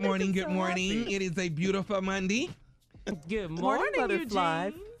morning, good morning, good morning. It is a beautiful Monday. Good Morning, morning, Butterfly.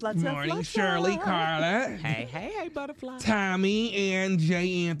 Eugene. Flutter, Morning, flutter. Shirley, Carla, Hey, Butterfly. Tommy, and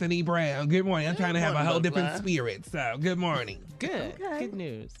J. Anthony Brown. Good morning. I'm trying to have a whole different Butterfly. spirit, so good morning. Good. Okay. Good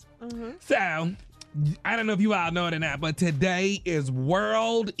news. So, I don't know if you all know it or not, but today is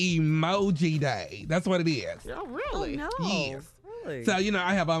World Emoji Day. That's what it is. Oh, really? No. Yes. Really? So, you know,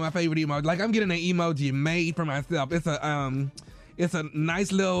 I have all my favorite emojis. Like, I'm getting an emoji made for myself. It's a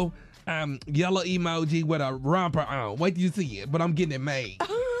nice little yellow emoji with a romper on. Wait till you see it, but I'm getting it made.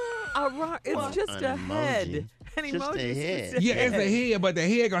 It's just An a head. emoji. An Just a emoji. head. just a Yeah, it's a head, but the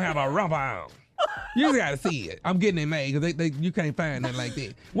head gonna have a romper on. You just gotta see it. I'm getting it made because you can't find nothing like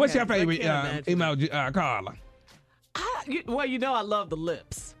that. What's your Yeah, 'cause I favorite can't imagine. emoji, Carla? Well, you know I love the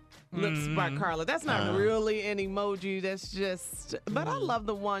lips. Lips by Carla. That's not really an emoji. That's just, but I love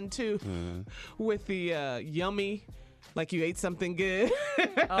the one too with the yummy, like you ate something good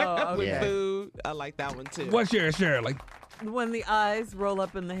Oh, with okay. food. I like that one too. What's yours, Shirley? When the eyes roll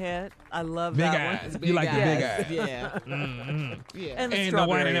up in the head, I love Big that eyes. one. You like the big eyes. eyes. Yeah. And the Yeah. And the one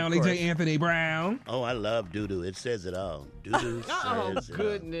strawberry, and of only course. J. Anthony Brown. Oh, I love doo-doo. It says it all. Doo-doo Oh, says it all.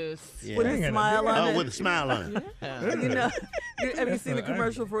 goodness. Yeah. With Dang a it, smile on Oh, it. with a smile on it. You know, have you seen the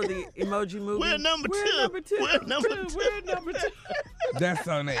commercial for the emoji movie? We're number two. We're number two. We're number two. We're number 2. That's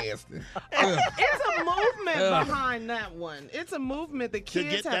so nasty. Ugh. It's a movement Ugh. behind that one. It's a movement. The To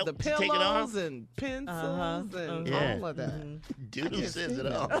kids get have the that- to take it pillows off? and pencils and Yeah. all of that. Doo-doo says it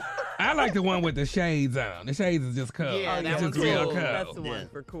all. I like the one with the shades on. The shades is just cool. Yeah, it's that just one's real cool. cool. That's the one Yeah.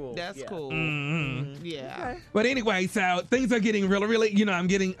 for cool. That's Yeah. cool. Yeah. But anyway, so things are getting really, you know,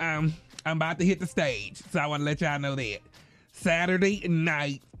 I'm about to hit the stage. So I want to let y'all know that. Saturday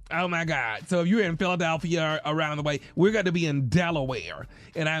night, oh my God. So if you're in Philadelphia or around the way, we're going to be in Delaware.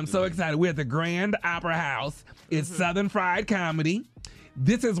 And I'm so excited. We're at the Grand Opera House. It's Southern Fried Comedy.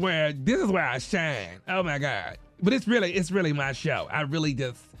 This is where I shine. Oh my God. But it's really my show. I really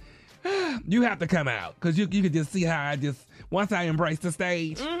just, you have to come out because you can just see how once I embrace the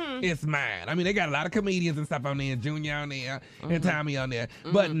stage, it's mine. I mean, they got a lot of comedians and stuff on there, Junior on there, and Tommy on there,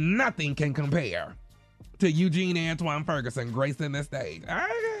 but nothing can compare to Eugene Antoine Ferguson gracing the stage.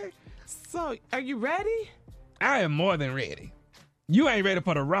 Okay. So, are you ready? I am more than ready. You ain't ready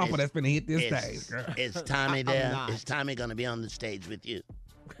for the romper that's finna hit this stage, girl. Is Tommy there? not. Is Tommy going to be on the stage with you?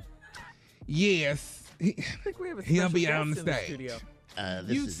 Yes. I think we have a He'll special be guest on the in the stage. studio.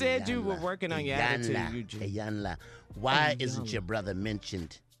 This You is said you were Iyanla. working on your Iyanla. attitude, Eugene. Iyanla. Why isn't your brother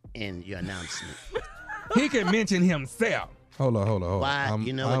mentioned in your announcement? He can mention himself. Hold on. Why?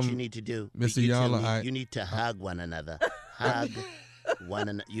 You know what you need to do? Mr. You two Iyanla, you need to hug one another. Hug one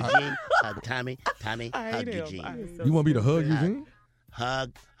another. Eugene, hug Tommy. Tommy, hug Eugene. You want me to hug Eugene?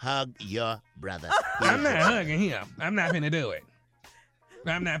 Hug your brother. I'm not hugging him. I'm not finna do it.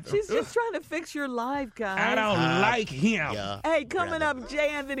 I'm not. She's just trying to fix your life, guys. I don't like him. your Hey, coming brother. up, J.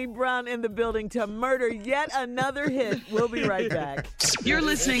 Anthony Brown in the building to murder yet another hit. We'll be right back. You're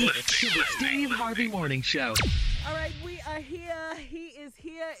listening to the Steve Harvey Morning Show. All right, we are here. He is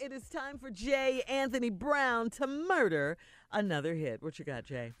here. It is time for J. Anthony Brown to murder another hit. What you got,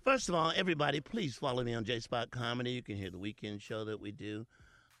 Jay? First of all, everybody, please follow me on J Spot Comedy. You can hear the weekend show that we do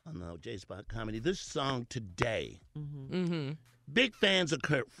on J Spot Comedy. This song today. Big fans of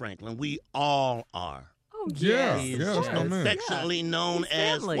Kurt Franklin. We all are. Oh, Yeah, yes. yeah, that's my man. Affectionately known He's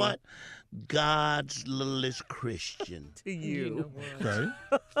as family. what? God's littlest Christian. To you. Okay.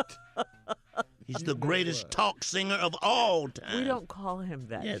 He's the greatest talk singer of all time. We don't call him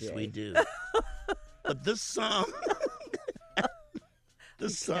that, Yes, Jay. we do. But this song,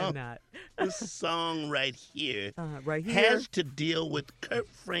 this song right here, Right here. has to deal with Kurt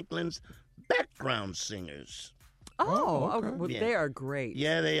Franklin's background singers. Oh, okay. okay. Well, Yeah. they are great.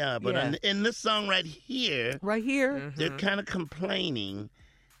 Yeah, they are. But Yeah. in this song right here, Right here. they're kind of complaining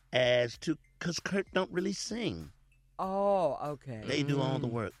as to because Kurt don't really sing. Oh, okay. They do all the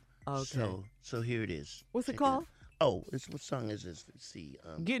work. Okay. So here it is. What's it Check called? out. Oh, what song is this? Let's see.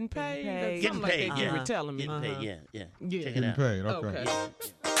 Getting paid? paid. Something Getting paid, like that yeah. you were telling me. Getting paid, yeah. Yeah. Check it Getting out. paid. Okay. Okay.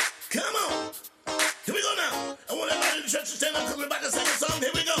 Come on. Here we go now. I want everybody in the church to stand up because we're about to sing a song.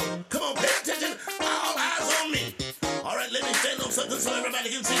 Here we go. Come on, pay attention. All eyes on me. All right, let me stand on something so everybody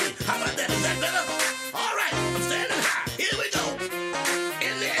can see me. How about that? Is that better? All right, I'm standing high. Here we go.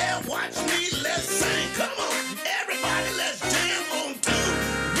 In the air, watch me. Let's sing. Come on. Everybody, let's jam on 2,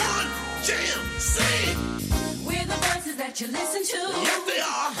 1, jam, sing. We're the voices that you listen to. Yes, they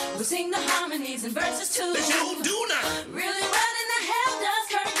are. We sing the harmonies and verses too. That you do not. Really, what in the hell does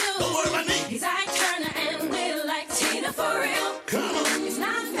Kurt do? Don't worry about me. He's Ike Turner and we're like Tina for real. Come on. It's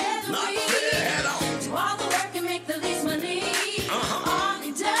not fair that Not we fair at all. do all the work and make the least money.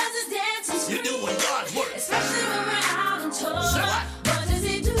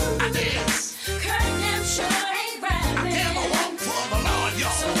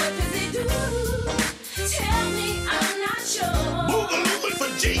 Tell me I'm not sure. Moving for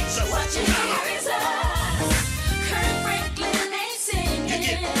Jesus. What you hear is us. Kurt Franklin ain't singing. You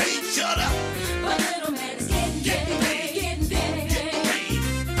get paid, shut up. But little man is getting paid.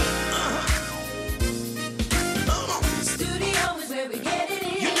 Studio is where we get it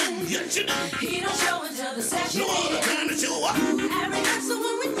in. Yes, you do. He don't show until the session No other ends. time to show up. At rehearsal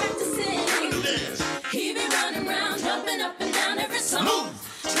when we practicing, Dance. he be running around, jumping up and down every song.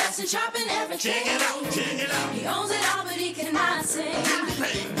 Move. Dressing sharp and everything. Check it out, check it out. He owns it all, but he cannot sing.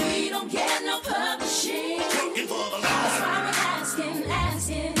 We don't get no publishing. Working for the That's Lord. why we're asking,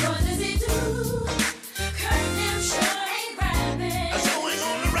 what does he do? Kurt damn sure ain't rapping. So ain't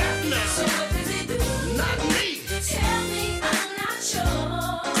on the rap now. So what does he do? Not me. Tell me I'm not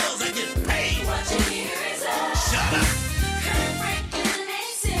sure. 'Cause I get paid. What you hear is us. Shut up. Kurt Franklin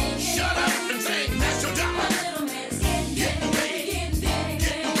ain't singing. Shut up and sing. That's your job. My little man's getting paid.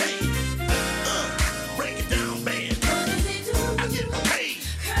 Break it down, band. What does he do? I get paid.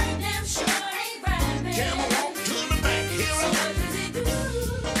 Kurt damn sure ain't rapping. Camel walk to the bank. Here So I what does he do?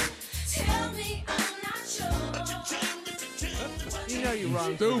 Tell me I'm not sure. You know you're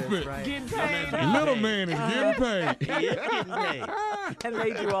wrong. for Stupid. this, right? Getting paid. Little man is getting paid. He is getting paid. And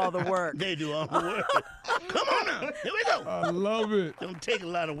they do all the work. They do all the work. Come on now. Here we go. I love it. Don't take a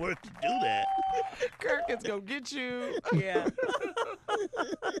lot of work to do that. Kirk is gonna get you. Yeah.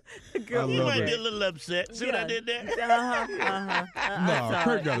 I You love might it. be a little upset. See what I did there? No,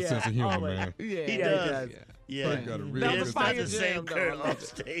 Kurt got a sense of humor, man. Yeah. He Yeah, does. he does. Yeah. Kurt got a real That good was It's sense not fire the of same jam, though. Kurt off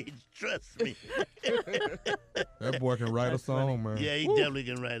stage. Trust me. That boy can write a song, man. Yeah, he definitely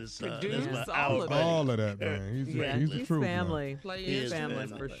can write a song. Produce That's my all hour of buddy. All of that, man. He's Yeah, he's the he's truth, family. Play He He's is family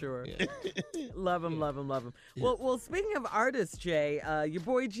family. for sure. Love him, love him, love him. Well, speaking of artists, Jay, your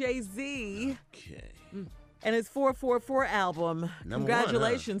boy Jay-Z Okay. and his 444 album. Number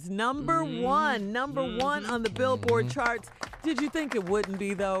Congratulations. Number one on the Billboard charts. Did you think it wouldn't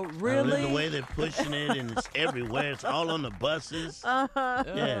be, though? I love Really? the way they're pushing it, and it's everywhere. It's all on the buses.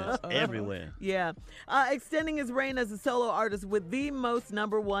 Yeah, it's everywhere. Yeah. Extending his reign as a solo artist with the most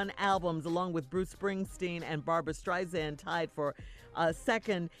number one albums, along with Bruce Springsteen and Barbra Streisand, tied for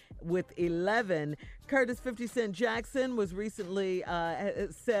second with 11. Curtis 50 Cent Jackson was recently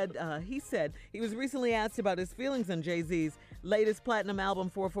said he was recently asked about his feelings on Jay-Z's latest platinum album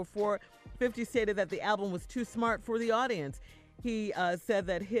 444. 50 stated that the album was too smart for the audience. He said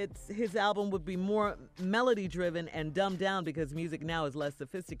that his album would be more melody-driven and dumbed down because music now is less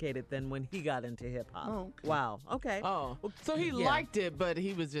sophisticated than when he got into hip-hop. Oh, okay. Wow. Okay. Oh, so he Yeah. liked it, but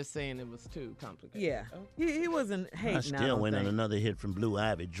he was just saying it was too complicated. Yeah. He wasn't hating. I still don't went on think. another hit from Blue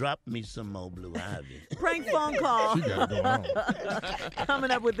Ivy. Drop me some more Blue Ivy. Prank phone call. She got it going on.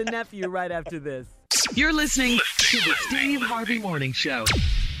 Coming up with the nephew right after this. You're listening to the Steve Harvey Morning Show.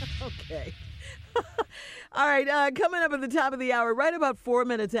 Okay. All right, coming up at the top of the hour, right about 4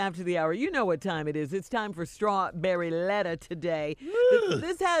 minutes after the hour. You know what time it is. It's time for Strawberry Letter today.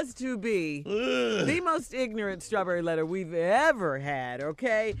 This has to be the most ignorant strawberry letter we've ever had,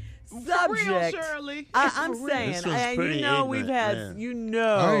 okay? Subject. For real, Shirley. I'm For real. saying, This one's and pretty you know we've ignorant, had, man.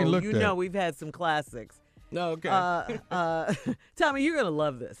 I ain't looked at it. we've had some classics. Okay. Tommy, you're gonna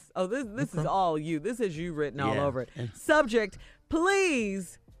love this. Oh, this is all you. This is you written all Yeah. over it. Subject: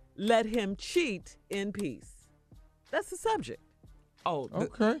 please let him cheat in peace. That's the subject. oh,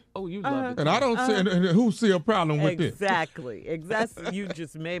 Okay. oh, you love it. And I don't see and who see a problem with this. Exactly. Exactly. You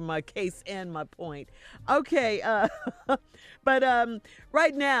just made my case and my point. Okay. But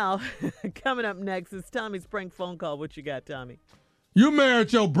right now, coming up next is Tommy's prank phone call. What you got, Tommy? You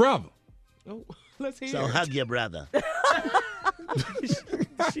married your brother. Oh, let's hear So it. hug your brother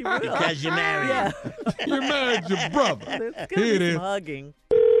She will. because you're married. Yeah. You married your brother. There's Here gonna it be is. some hugging.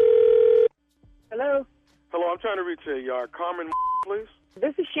 Hello, I'm trying to reach Carmen, please.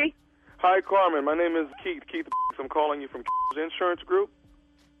 This is she. Hi, Carmen. My name is Keith. I'm calling you from Insurance Group.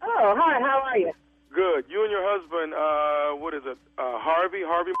 Oh, hi. How are you? Good. You and your husband, what is it? Harvey,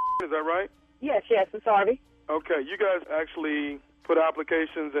 is that right? Yes, it's Harvey. Okay. You guys actually put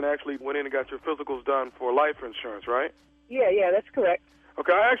applications and actually went in and got your physicals done for life insurance, right? Yeah, that's correct.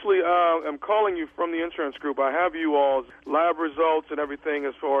 Okay, I actually am calling you from the insurance group. I have you all's lab results and everything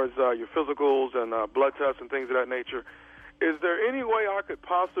as far as your physicals and blood tests and things of that nature. Is there any way I could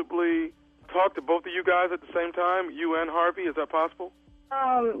possibly talk to both of you guys at the same time, you and Harvey? Is that possible?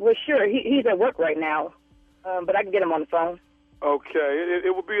 Well, sure. He's at work right now, but I can get him on the phone. Okay,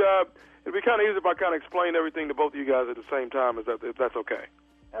 it would be it'd be kind of easy if I kind of explain everything to both of you guys at the same time. If that's okay?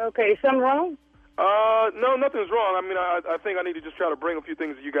 Okay, something wrong? No, nothing's wrong. I mean, I think I need to just try to bring a few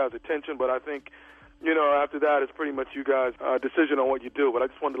things to you guys' attention, but I think, after that, it's pretty much you guys' decision on what you do. But I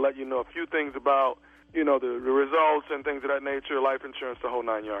just wanted to let you know a few things about you know, the results and things of that nature, life insurance, the whole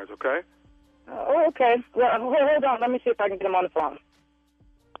 9 yards, okay? Okay. Well, hold on. Let me see if I can get him on the phone.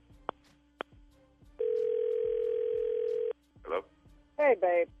 Hello? Hey,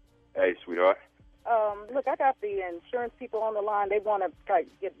 babe. Hey, sweetheart. Look, I got the insurance people on the line. They want to try to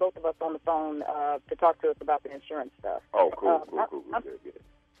get both of us on the phone to talk to us about the insurance stuff. Oh, cool. Good.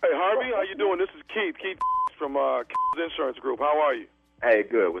 Hey, Harvey, how you doing? This is Keith from Keith's Insurance Group. How are you? Hey,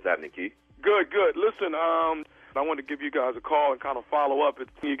 good. What's happening, Keith? Good. Listen, I wanted to give you guys a call and kind of follow up.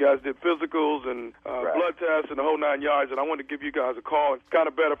 You guys did physicals and blood tests and the whole 9 yards, and I wanted to give you guys a call. It's kind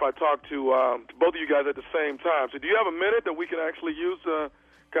of better if I talk to both of you guys at the same time. So do you have a minute that we can actually use to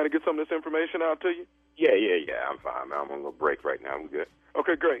kind of get some of this information out to you? Yeah. I'm fine, man. I'm on a little break right now. I'm good.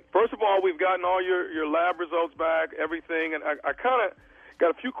 Okay, great. First of all, we've gotten all your lab results back, everything, and I kind of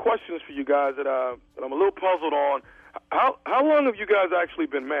got a few questions for you guys that I'm a little puzzled on. How long have you guys actually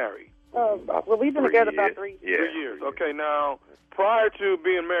been married? Well, we've been together about 3 years. 3 years. Okay, now, prior to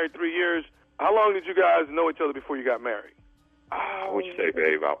being married 3 years, how long did you guys know each other before you got married? What'd you say,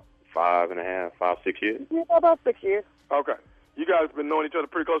 babe? About 6 years? Yeah, about 6 years. Okay. You guys have been knowing each other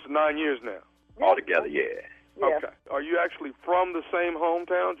pretty close to 9 years now. All together, yeah. Okay. Are you actually from the same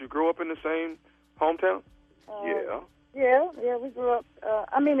hometown? Did you grow up in the same hometown? Yeah, we grew up.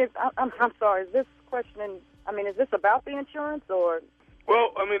 I'm sorry. Is this question? Is this about the insurance or?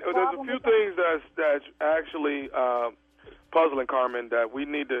 Well, there's a few things that's actually puzzling, Carmen, that we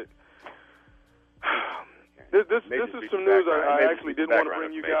need to. This is some news I actually didn't want to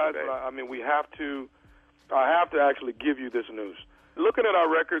bring you guys, but I have to actually give you this news. Looking at our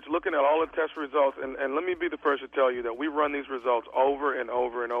records, looking at all the test results, and let me be the first to tell you that we run these results over and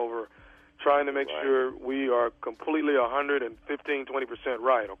over and over, trying to make sure we are completely 115, 20%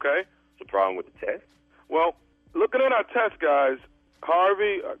 right, okay? What's the problem with the test? Well, looking at our test, guys,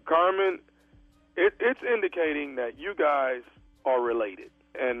 Harvey, Carmen, it's indicating that you guys are related.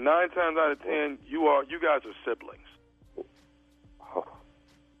 And 9 times out of 10, you guys are siblings.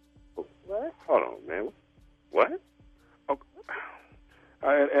 What? Hold on, man. What? Okay.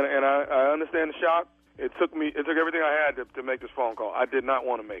 I understand the shock. It took everything I had to make this phone call. I did not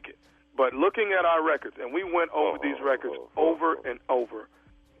want to make it. But looking at our records, and we went over these records over and over,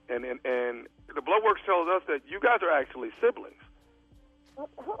 and the blood work tells us that you guys are actually siblings.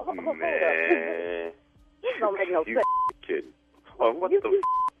 Man. This don't make no sense. Kidding. Oh, what the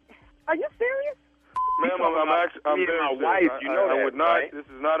Are you serious? Ma'am, I'm me and my wife. You know I that, would not. Right? This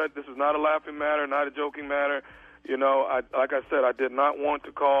is not a laughing matter, not a joking matter. You know, like I said, I did not want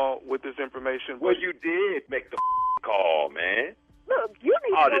to call with this information. Well, you did make the call, man. Look, you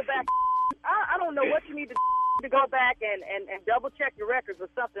need to go back. I don't know what you need to go back and double check your records or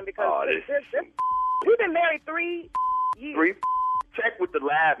something because we've been married 3 years. Check with the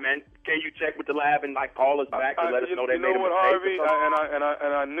lab, man. Can you check with the lab and call us back and let us know they made a mistake? Harvey,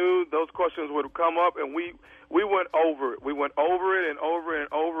 and I knew those questions would come up, and we went over it. We went over it and over it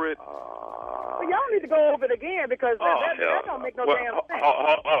and over it. Well, y'all need to go over it again because that don't make no damn sense.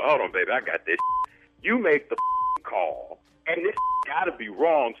 Hold on, baby. I got this. You make the call, and this got to be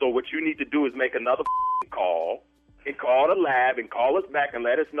wrong. So what you need to do is make another call and call the lab and call us back and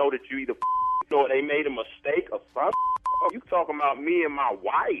let us know that you either know they made a mistake or something. You talking about me and my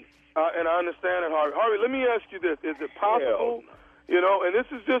wife. And I understand it, Harvey. Harvey, let me ask you this. Is it possible, and this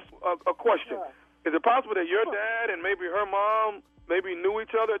is just a question. Is it possible that your dad and maybe her mom maybe knew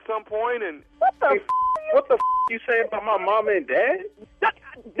each other at some point? And What the you say about my mama and dad?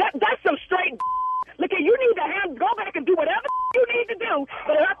 That's some straight Look, you need to go back and do whatever you need to do.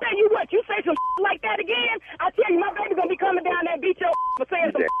 But I tell you what, you say some like that again, I tell you, my baby's going to be coming down there and beat your for saying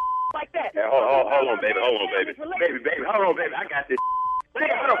some like that. Yeah, hold on, baby. Baby, hold on, baby. I got this.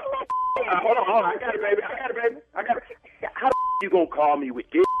 Hold on. I got it, baby. How the you going to call me with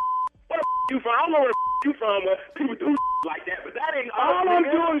this? Where the you from? I don't know where the you from where people do like that, but that ain't all I'm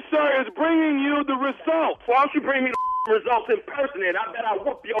doing, sir, is bringing you the results. Why don't you bring me the results in person, and I bet I'll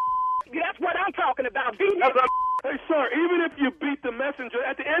whoop your That's what I'm talking about. Hey, sir, even if you beat the messenger,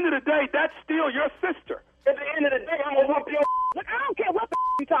 at the end of the day, that's still your sister. At the end of the day, I'm going to whoop your Look, I don't care what the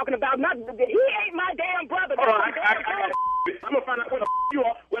you talking about. He ain't my damn brother. Hold on, I'm going to find out where the you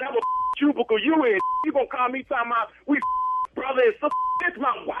are, whatever cubicle you in. You going to call me talking about we brother and sister. It's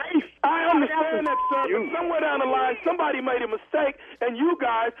my wife. I understand that, sir, but somewhere down the line, somebody made a mistake, and you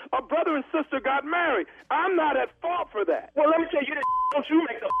guys, a brother and sister, got married. I'm not at fault for that. Well, let me tell you this. Don't you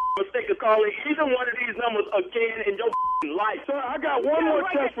make the mistake of calling either one of these numbers again in your life. Sir, I got one more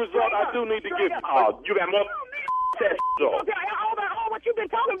test result I do need to give you. Oh, you got more test results. Okay, all what you've been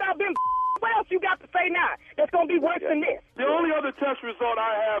talking about been what else you got to say now that's going to be worse than this? The only other only test result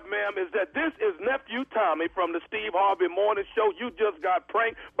I have, ma'am, is that this is nephew Tommy from the Steve Harvey Morning Show. You just got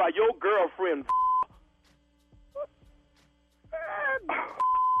pranked by your girlfriend.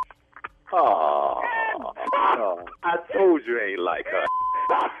 Oh, I told you ain't like her.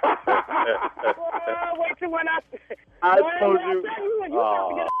 Wait till when I told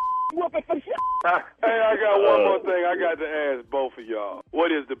you. Whooping for shit. Hey, I got one more thing I got to ask both of y'all.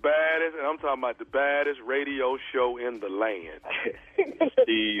 What is the baddest, and I'm talking about the baddest radio show in the land?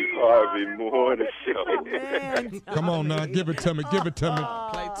 Steve Harvey Morning Show. Man, Come on now, give it to me. Give it to me.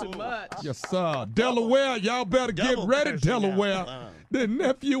 Play too much. Yes, sir. Delaware, y'all better get ready, Delaware. The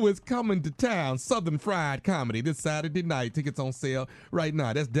nephew is coming to town. Southern Fried Comedy this Saturday night. Tickets on sale right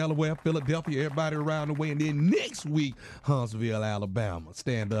now. That's Delaware, Philadelphia, everybody around the way. And then next week, Huntsville, Alabama.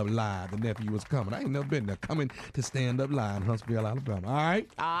 Stand Up Live. The nephew is coming. I ain't never been there. Coming to Stand Up Live in Huntsville, Alabama. All right?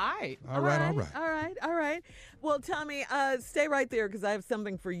 All right. All right. All right. Well, Tommy, stay right there because I have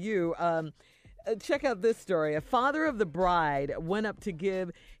something for you. Check out this story. A father of the bride went up to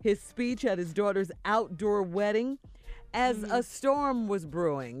give his speech at his daughter's outdoor wedding as a storm was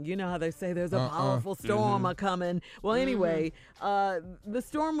brewing. You know how they say there's a powerful storm a-coming. Well, anyway, the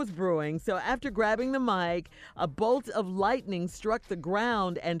storm was brewing. So after grabbing the mic, a bolt of lightning struck the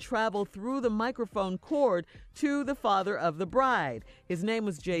ground and traveled through the microphone cord to the father of the bride. His name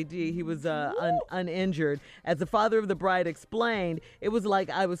was JD. He was uninjured. As the father of the bride explained, it was like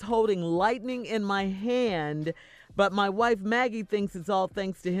I was holding lightning in my hand, but my wife Maggie thinks it's all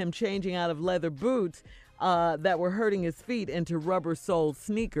thanks to him changing out of leather boots that were hurting his feet into rubber-soled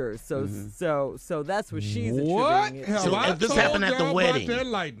sneakers. So that's what she's attributing it to. So if this happened at the wedding.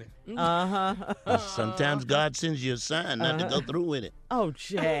 Sometimes God sends you a sign not to go through with it. Oh,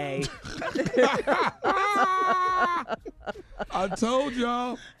 Jay. I told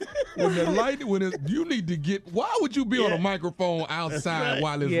y'all, when the lightning, you need to get, why would you be on a microphone outside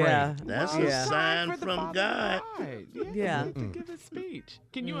while it's raining? That's a sign from God. Yeah. To give a speech.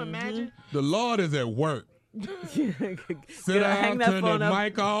 Can you imagine? The Lord is at work. Sit hang down, that turn phone the up.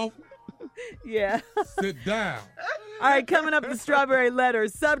 mic off. Yeah. Sit down. All right, coming up, the strawberry letter.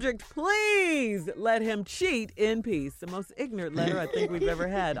 Subject, please let him cheat in peace. The most ignorant letter I think we've ever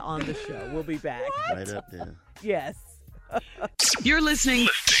had on the show. We'll be back. Right up there. Yes. You're listening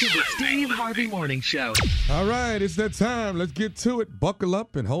to the Steve Harvey Morning Show. All right, it's that time. Let's get to it. Buckle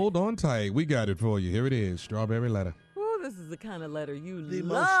up and hold on tight. We got it for you. Here it is, strawberry letter. Ooh, this is the kind of letter you The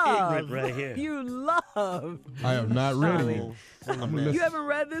love. most ignorant right here. You love. I am not ready yet. You haven't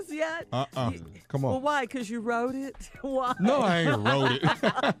read this yet? Come Well, on. why? Because you wrote it? Why? No, I ain't wrote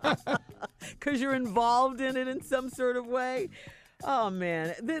it. Because you're involved in it in some sort of way? Oh,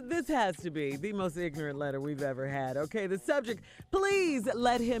 man. This has to be the most ignorant letter we've ever had. Okay, the subject, please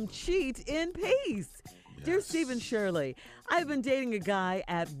let him cheat in peace. Dear Stephen Shirley, I've been dating a guy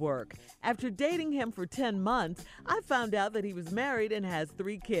at work. After dating him for 10 months, I found out that he was married and has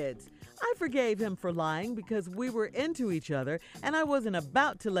 3 kids. I forgave him for lying because we were into each other and I wasn't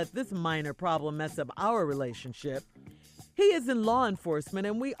about to let this minor problem mess up our relationship. He is in law enforcement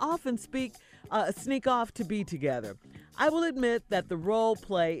and we often sneak off to be together. I will admit that the role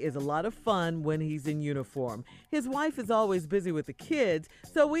play is a lot of fun when he's in uniform. His wife is always busy with the kids,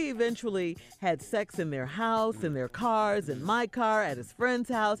 so we eventually had sex in their house, in their cars, in my car, at his friend's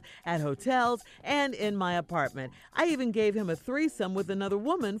house, at hotels, and in my apartment. I even gave him a threesome with another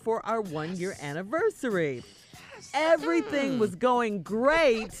woman for our 1-year anniversary. Everything was going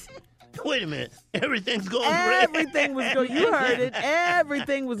great. Wait a minute. Everything's going great. Everything was going, you heard it.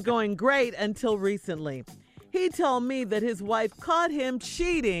 Everything was going great until recently. He told me that his wife caught him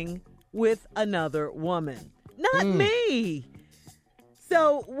cheating with another woman. Not me.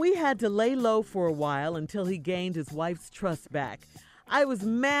 So we had to lay low for a while until he gained his wife's trust back. I was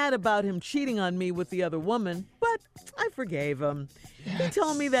mad about him cheating on me with the other woman, but I forgave him. He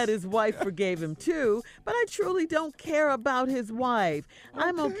told me that his wife forgave him too, but I truly don't care about his wife.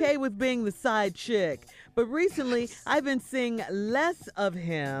 I'm okay with being the side chick. But recently, I've been seeing less of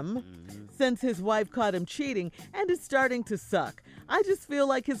him since his wife caught him cheating, and it's starting to suck. I just feel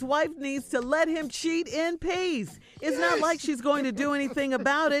like his wife needs to let him cheat in peace. It's not like she's going to do anything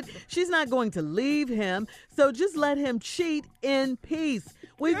about it. She's not going to leave him. So just let him cheat in peace.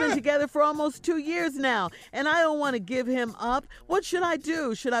 We've been together for almost 2 years now, and I don't want to give him up. What should I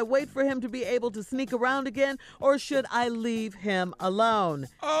do? Should I wait for him to be able to sneak around again, or should I leave him alone?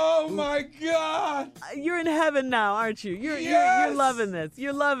 Oh, my God. You're in heaven now, aren't you? You're loving this.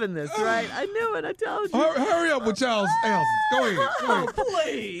 You're loving this, right? I knew it. I told you. Hurry up with y'all's answers. Go ahead. Oh,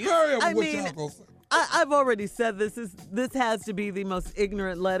 please. Hurry up I with mean, y'all's. I've already said this. This has to be the most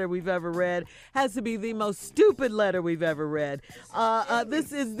ignorant letter we've ever read. Has to be the most stupid letter we've ever read.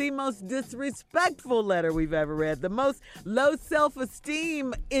 This is the most disrespectful letter we've ever read. The most low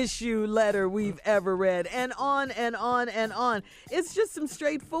self-esteem issue letter we've ever read. And on and on and on. It's just some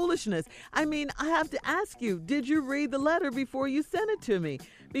straight foolishness. I mean, I have to ask you, did you read the letter before you sent it to me?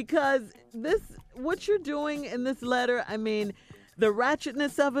 Because what you're doing in this letter, I mean, the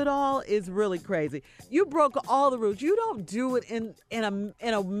ratchetness of it all is really crazy. You broke all the rules. You don't do it in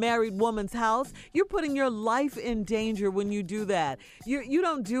a married woman's house. You're putting your life in danger when you do that. You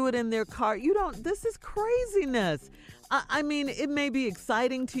don't do it in their car. This is craziness. I mean, it may be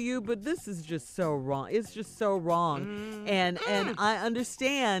exciting to you, but this is just so wrong. It's just so wrong. And I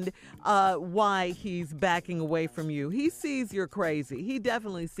understand why he's backing away from you. He sees you're crazy. He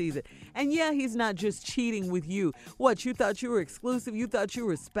definitely sees it. And yeah, he's not just cheating with you. What, you thought you were exclusive? You thought you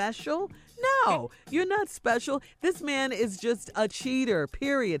were special? No, you're not special. This man is just a cheater,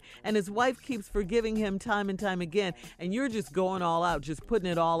 period. And his wife keeps forgiving him time and time again. And you're just going all out, just putting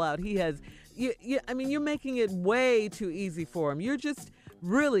it all out. I mean, you're making it way too easy for him. You're just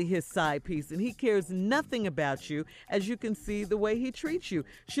really his side piece, and he cares nothing about you, as you can see the way he treats you.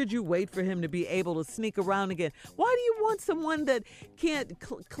 Should you wait for him to be able to sneak around again? Why do you want someone that can't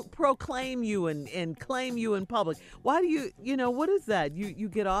proclaim you and claim you in public? Why do what is that? You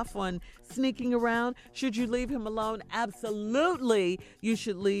get off on sneaking around? Should you leave him alone? Absolutely, you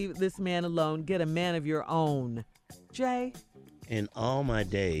should leave this man alone. Get a man of your own. Jay? In all my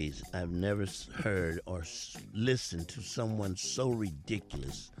days, I've never heard or listened to someone so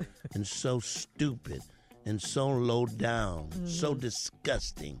ridiculous and so stupid and so low down, so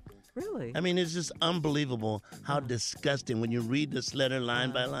disgusting. Really? I mean, it's just unbelievable how disgusting, when you read this letter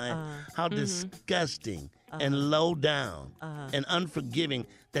line by line, how disgusting and low down and unforgiving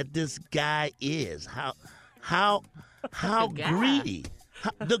that this guy is. How greedy.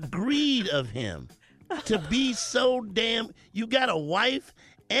 The greed of him. To be so damn, you got a wife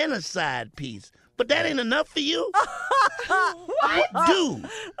and a side piece, but that ain't enough for you?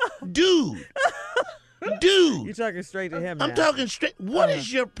 Dude. You're talking straight to him now. I'm talking straight. What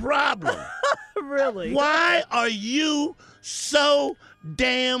is your problem? Really? Why are you so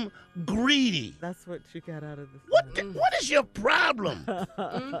damn greedy? That's what you got out of this. What is your problem?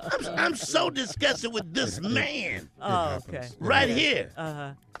 I'm so disgusted with this man. Oh, okay. Right here.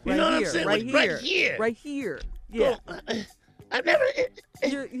 Uh-huh. You know what I'm saying? Right here. Right here. Yeah. I've never.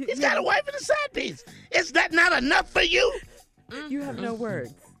 He's got a wife and a side piece. Is that not enough for you? You have no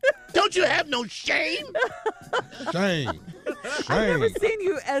words. Don't you have no shame? Shame. I've never seen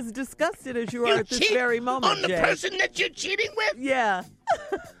you as disgusted as you are at this very moment, on the Jay. person that you're cheating with? Yeah.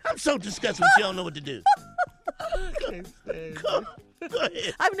 I'm so disgusted when you don't know what to do. Go ahead.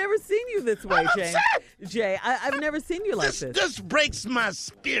 I've never seen you this way, I'm Jay. upset. Jay, I've never seen you like this. This breaks my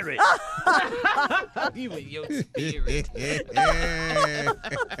spirit. You and your spirit.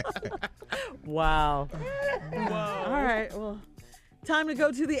 Wow. All right, well, time to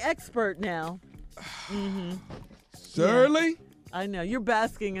go to the expert now. Shirley? I know. You're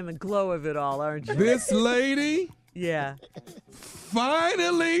basking in the glow of it all, aren't you? This lady? Yeah.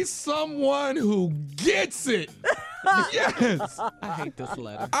 Finally, someone who gets it. Yes. I hate this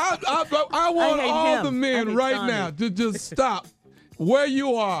letter. I want all the men right now to just stop where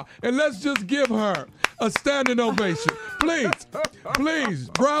you are and let's just give her a standing ovation. Please.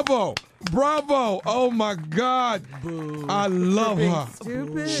 Bravo. Oh, my God. Boo. I love her.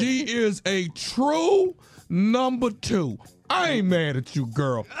 Stupid. She is a true number 2. I ain't mad at you,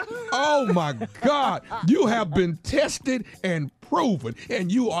 girl. Oh, my God. You have been tested and proven,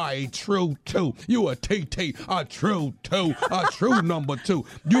 and you are a true 2. You a TT, a true 2, a true number 2.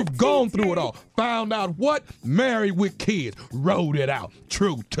 You've gone through it all. Found out what? Married with kids. Rode it out.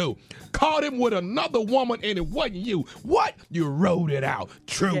 True 2. Caught him with another woman, and it wasn't you. What? You rode it out.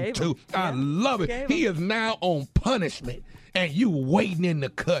 True 2. I love it. He is now on punishment. And you waiting in the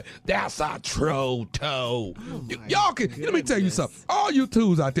cut. That's our true toe. Y'all can, let me tell you something. All you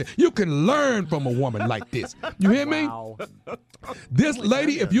twos out there, you can learn from a woman like this. You hear me? This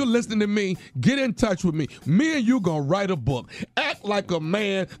lady, if you're listening to me, get in touch with me. Me and you gonna write a book. Act like a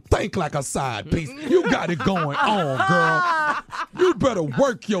man, think like a side piece. You got it going on, girl. You better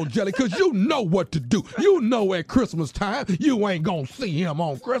work your jelly, because you know what to do. You know at Christmas time, you ain't gonna see him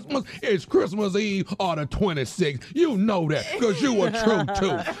on Christmas. It's Christmas Eve or the 26th. You know that, because you a true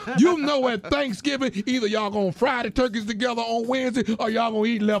too. You know at Thanksgiving, either y'all gonna fry the turkeys together on Wednesday or y'all gonna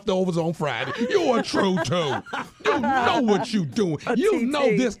eat leftovers on Friday. You a true too. You know what you doing. You TT.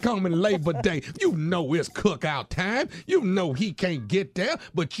 know this coming Labor Day. You know it's cookout time. You know he can't get there,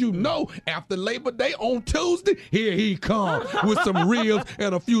 but you know after Labor Day on Tuesday, here he come with some ribs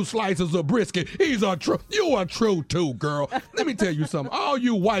and a few slices of brisket. You are true too, girl. Let me tell you something. All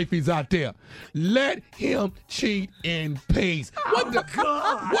you wifeys out there, let him cheat in peace. What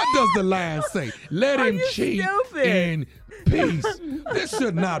does the line say? Let him cheat in peace. This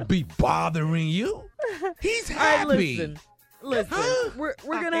should not be bothering you. He's happy. Listen, we're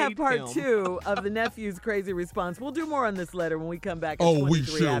going to have part 2 of the nephew's crazy response. We'll do more on this letter when we come back at 23 we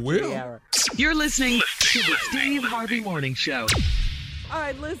sure after will. the hour. You're listening to the Steve Harvey Morning Show. All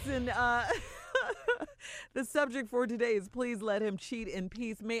right, listen, the subject for today is please let him cheat in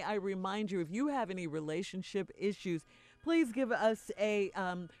peace. May I remind you, if you have any relationship issues, please give us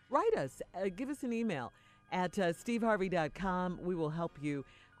give us an email at steveharvey.com. We will help you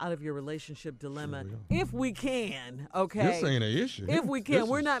out of your relationship dilemma if we can, okay? This ain't an issue. If we can.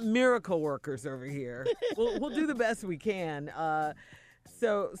 We're not miracle workers over here. We'll do the best we can.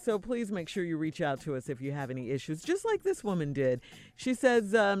 So please make sure you reach out to us if you have any issues, just like this woman did. She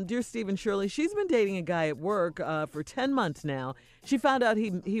says, Dear Steve and Shirley, she's been dating a guy at work for 10 months now. She found out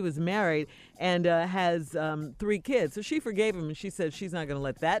he was married and has 3 kids. So she forgave him, and she said she's not going to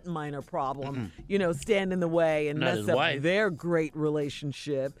let that minor problem, stand in the way and Not mess his up wife. their great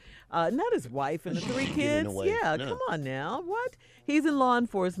relationship. Not his wife and the 3 kids. Yeah, No. come on now. What? He's in law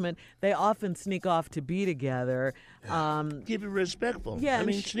enforcement. They often sneak off to be together. Keep it respectful. Yeah,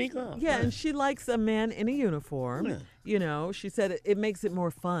 Sneak off. Yeah, and she likes a man in a uniform. Yeah. She said it makes it more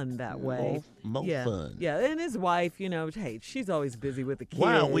fun that way. More fun. Yeah, and his wife, hey, she's always busy with the kids.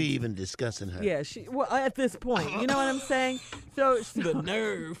 Why are we even discussing her? Yeah, at this point, you know what I'm saying? So The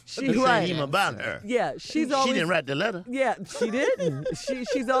nerve. She's to right. say him about her. Yeah, She didn't write the letter. Yeah, she didn't.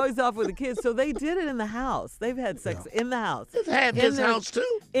 She's always off with the kids. So they did it in the house. They've had sex in the house. They have his house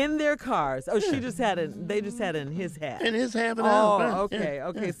too. In their cars. Oh, she just had it. They just had it in his house. In his house. Oh, okay.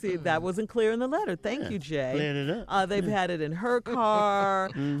 Okay. See, that wasn't clear in the letter. Thank you, Jay. Cleared it up. They've had it in her car,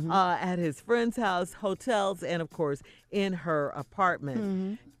 at his friend's house, hotels, and of course in her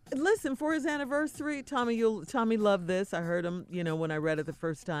apartment. Listen, for his anniversary, Tommy loved this. I heard him, when I read it the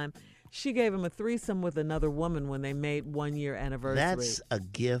first time. She gave him a threesome with another woman when they made 1 year anniversary. That's a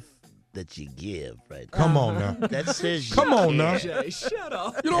gift that you give, right? Come on now. That says you Come on now. Jay, shut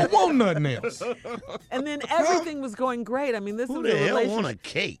up. You don't want nothing else. And then everything was going great. I mean, this Who was the a hell relationship. want a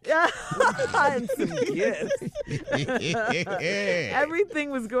cake? And some gifts.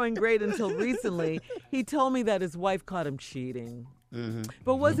 Everything was going great until recently. He told me that his wife caught him cheating.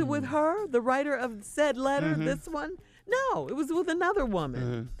 But was it with her, the writer of said letter, this one? No, it was with another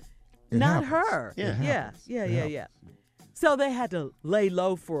woman. Not her. Yeah. So they had to lay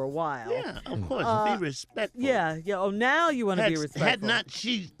low for a while. Yeah, of course. Be respectful. Yeah. Oh, now you want to be respectful. Had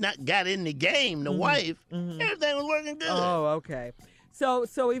she not got in the game, the wife, everything was working good. Oh, okay.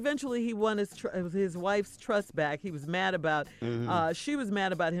 So eventually he won his wife's trust back. He was mad about, she was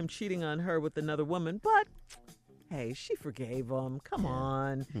mad about him cheating on her with another woman, but hey, she forgave him. Come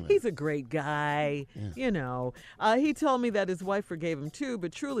on. He's a great guy. He told me that his wife forgave him too,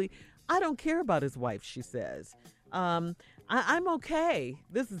 but truly, I don't care about his wife, she says. I'm okay.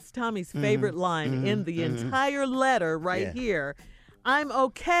 This is Tommy's favorite line in the entire letter right here. I'm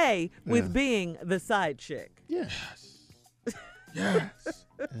okay with being the side chick. Yes.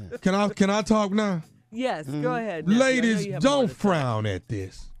 Can I talk now? Yes, go ahead. Nephew. I know Ladies, you have more don't to say. frown at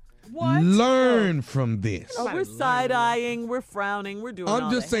this. What? Learn from this. Oh, we're side-eyeing, we're frowning, we're doing all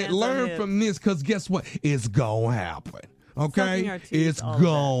I'm just the saying, hands on learn hips. from this, because guess what? It's going to happen. Okay? Sucking our teeth, It's all of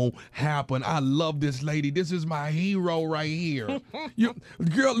going to happen. I love this lady. This is my hero right here.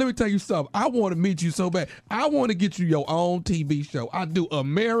 Girl, let me tell you something. I want to meet you so bad. I want to get you your own TV show. I do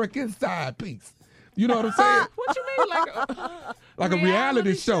American Side Piece. You know what I'm saying? What you mean, like a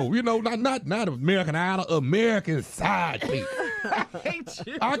reality show. Not American Idol, American Side Piece. I hate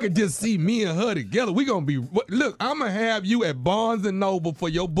you. I could just see me and her together. We gonna be, look, I'm gonna have you at Barnes & Noble for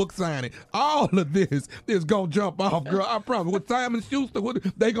your book signing. All of this is gonna jump off, girl. I promise. With Simon Schuster,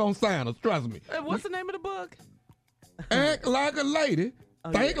 they gonna sign us. Trust me. What's the name of the book? Act like a lady.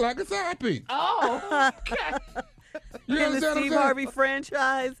 Think like a side piece. Oh, okay. You In the understand what I'm Steve saying? Harvey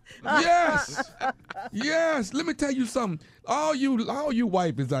franchise. Yes. Let me tell you something. All you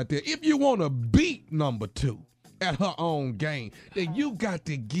wifers out there, if you want to beat number 2 at her own game, then you got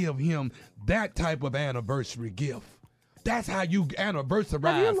to give him that type of anniversary gift. That's how you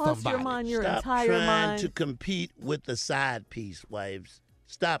anniversarize Have you lost somebody. your mind, your Stop entire trying mind? to compete with the side piece, wives.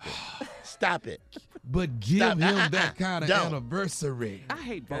 Stop it. Stop it. but give him that kind of Don't. anniversary. I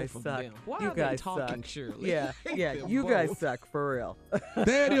hate both of them. Why You are they guys talking, suck. Shirley? Yeah, I hate yeah, them you guys both. suck for real.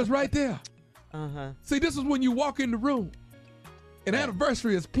 There it is right there. Uh-huh. See, this is when you walk in the room, and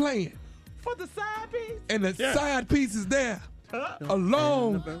anniversary is playing, For the side piece? and the side piece is there,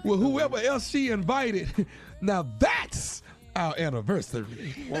 along with whoever else she invited. Now that's our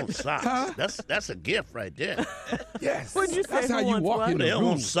anniversary. Want socks? That's a gift right there. Yes. What'd you say? That's Who how you wants walk what? in They the don't room.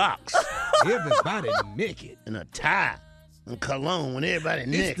 want socks Everybody naked. and a tie and cologne when everybody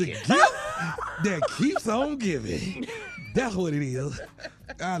It's the naked. gift that keeps on giving. That's what it is.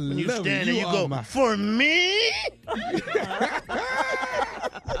 I When you love stand you. there, you are go, my... for me?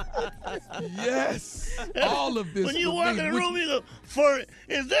 Yes. All of this. When you for walk me, in the which- room, you go,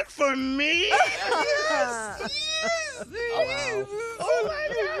 is that for me? Yes. Oh my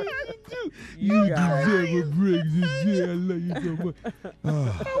God. You deserve a break today. I love you so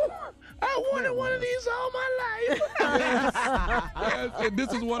much. I wanted one of these all my life. Yes, and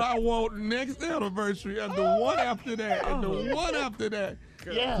this is what I want next anniversary, and the one after that, and the one after that.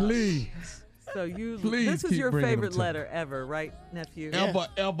 Yeah. Please. So you, Please this is keep your bringing them favorite to me. letter ever, right, nephew? Ever,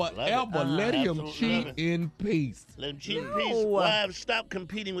 Love it. let him Absolutely cheat love it. in peace. Let him cheat in No. peace. Wives, stop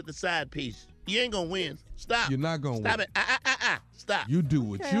competing with the side piece. You ain't gonna win. Stop. You're not gonna Stop win. it. Stop. You do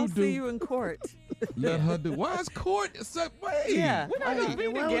what Okay, you I'll do. see you in court. Let her do. Why is court? Wait. Yeah. We're not gonna be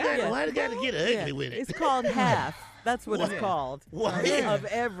Why together. they gotta get ugly Yeah. with it? It's called half. That's what it's What? called. What? Of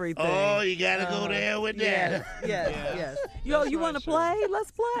everything. Oh, you gotta go there with Yes, that. yes. Yo, you want to play? Let's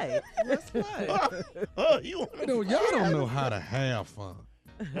play. Let's play. Oh, you want Y'all don't know how to have fun.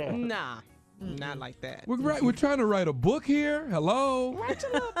 Nah, not like that. We're trying to write a book here. Hello. Write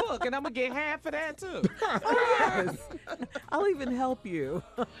your little book, and I'm gonna get half of that too. Yes. I'll even help you.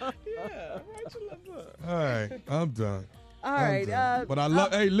 Yeah, write your little book. All right, I'm done. All I'm right. done. But I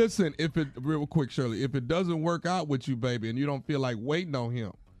love. Hey, listen. If it real quick, Shirley, if it doesn't work out with you, baby, and you don't feel like waiting on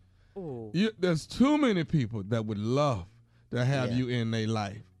him, there's too many people that would love to have you in their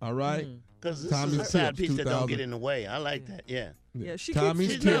life. All right. Because this Tommy's is a side Tips, piece that don't 2000. get in the way. I like that. Yeah. Yeah, she Tommy's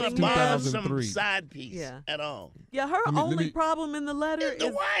keeps She's not Tips, a bothersome 2003. side piece Yeah. at all. Yeah, her Let me- only problem in the letter It's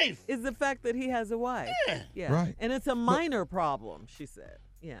the wife. is the fact that he has a wife. Yeah. Right. And it's a minor problem, she said.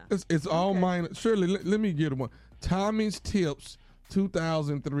 Yeah. It's all minor. Shirley, let me get one. Tommy's Tips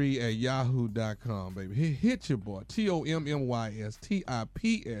 2003 at yahoo.com, baby. Hit your boy.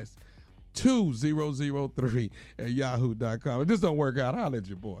 TOMMYSTIPS 2003 at yahoo.com. If this don't work out, I'll let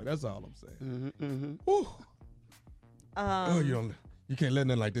your boy. That's all I'm saying. Whew. You can't let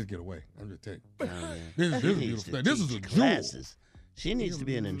nothing like this get away. I'm just telling you. This is a beautiful thing. This is a jewel. Classes. She needs to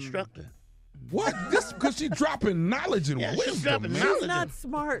be an instructor. What? This because she's dropping knowledge and Yeah, she's wisdom. dropping man. knowledge. She's not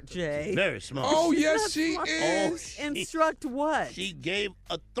smart, Jay. Very smart. Oh, She's yes, not she smart. is. Instruct what? She gave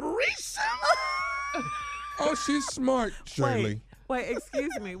a threesome. Oh, she's smart, Shirley. Wait,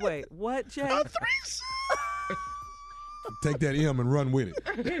 excuse me. Wait, what, Jay? A threesome. Take that M and run with it.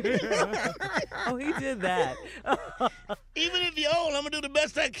 Oh, he did that. Even if you're old, I'm gonna do the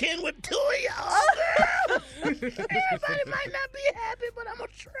best I can with two of y'all. Everybody might not be happy, but I'm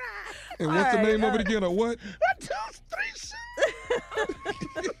gonna try. And what's the name of it again, or what? A threesome.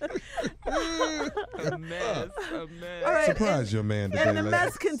 A mess. All right, Surprise your man today, and the ladies.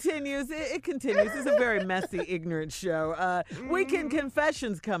 mess continues. It continues. It's a very messy, ignorant show. Weekend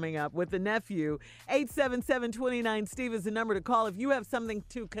Confessions coming up with the nephew. 877-29-STEVE is the number to call if you have something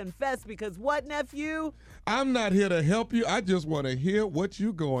to confess. Because what, nephew? I'm not here to help you. I just want to hear what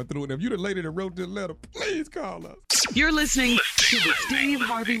you're going through. And if you're the lady that wrote this letter, please call us. You're listening to the Steve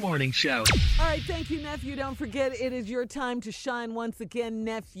Harvey Morning Show. All right, thank you, nephew. Don't forget, it is your time to shine once again,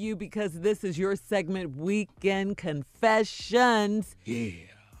 nephew, because this is your segment, Weekend Confessions. Yeah.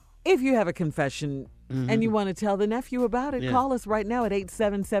 If you have a confession and you want to tell the nephew about it, call us right now at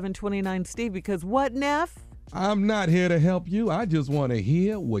 877-29-STEVE. Because what, Neff? I'm not here to help you. I just want to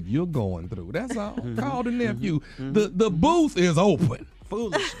hear what you're going through. That's all. Call the nephew. The booth is open.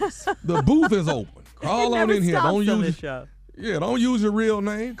 Foolishness. The booth is open. Call on in here. Don't use show. Yeah, don't use your real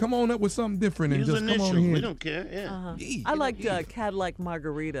name. Come on up with something different and Use just come on initials. here. We don't care. Yeah. I liked Cadillac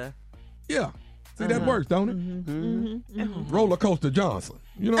Margarita. Yeah. See, that works, don't it? Roller Coaster Johnson.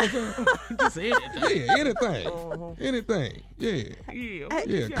 You know what I'm saying? Just anything. Yeah, anything. Anything. Yeah. Yeah. Yeah.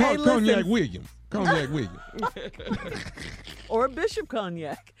 Hey, Cognac listen. Williams. Cognac Williams. Or Bishop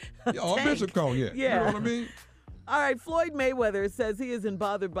Cognac. Yeah, or Bishop Cognac. Yeah. You know what I mean? All right, Floyd Mayweather says he isn't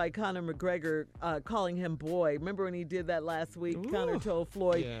bothered by Conor McGregor calling him boy. Remember when he did that last week? Ooh. Conor told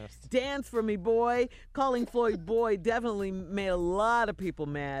Floyd, Yes. dance for me, boy. Calling Floyd boy definitely made a lot of people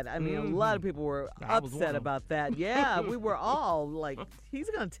mad. I mean, a lot of people were I was one upset of 'em. about that. Yeah, we were all like, he's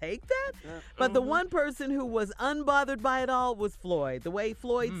going to take that? But the one person who was unbothered by it all was Floyd. The way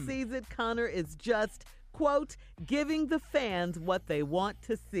Floyd sees it, Conor is just, quote, giving the fans what they want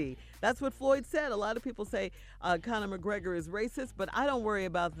to see. That's what Floyd said. A lot of people say Conor McGregor is racist, but I don't worry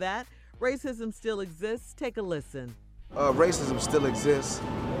about that. Racism still exists. Take a listen. Racism still exists,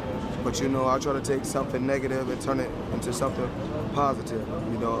 but I try to take something negative and turn it into something positive.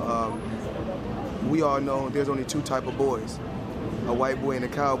 We all know there's only two type of boys, a white boy and a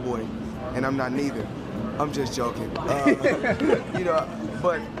cowboy, and I'm not neither. I'm just joking. But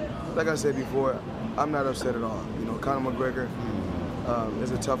like I said before, I'm not upset at all. Conor McGregor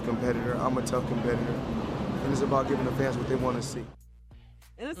is a tough competitor. I'm a tough competitor. And it's about giving the fans what they want to see.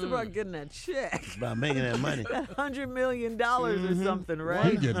 And it's about getting that check. It's about making that money. That $100 million or something,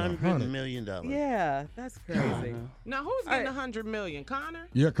 right? $100 million. Yeah, that's crazy. Now, who's getting $100 million? Conor?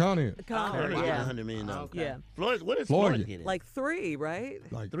 Yeah, Conor. Conor, getting yeah. $100 million. Yeah. Floyd, what is Floyd Floyd getting? Like 3, right?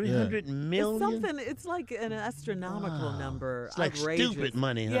 Like 300 million? It's something, it's like an astronomical number. It's like outrageous. stupid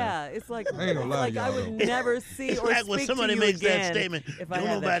money, huh? Yeah, it's like, I ain't gonna lie to I y'all, would though. never see It's or like speak when somebody to you makes again that statement, if I don't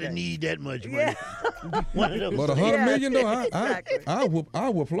had that nobody check. need that much money. Yeah. One of those But things. $100 million, though, exactly. I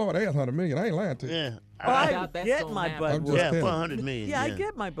will Floyd ass $100 million. I ain't lying to you. Yeah. I doubt that's get gonna my happen. butt I'm just whooped. Yeah, telling for you. $100 million. Yeah, I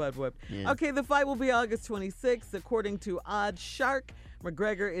get my butt whipped. Yeah. Okay, the fight will be August 26th. According to Odd Shark,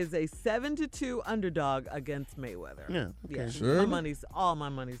 McGregor is a 7-2 underdog against Mayweather. Yeah, okay. Sure. All my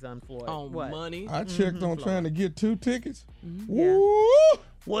money's on Floyd. On What? money? I checked on trying to get 2 tickets. Yeah. Woo!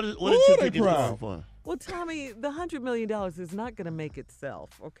 What are Ooh, two they tickets proud. going for? Well, Tommy, the $100 million is not going to make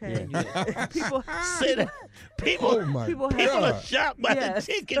itself, okay? People, Say that. People, Oh, my people people are God. shocked by Yes.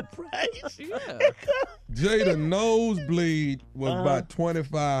 the ticket price. Yeah. Jay, the nosebleed was about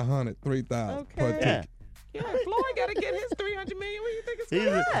 $2,500, $3,000 per Okay. ticket. Yeah, Floyd got to get his $300 million. What do you think it's These,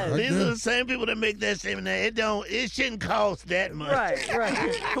 going to are, happen? these are the same people that make that statement. That it shouldn't cost that much. right.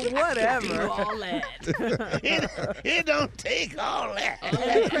 Whatever. All that. It don't take all that. And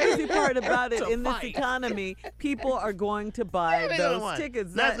the crazy part about it, To in this fight. economy, people are going to buy They're gonna those want it.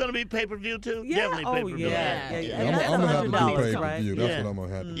 tickets. That's going to be pay-per-view too? Yeah. Definitely Oh, pay-per-view. yeah. Yeah. And I'm that's going to have to do $100, pay-per-view. right? That's Yeah. what I'm going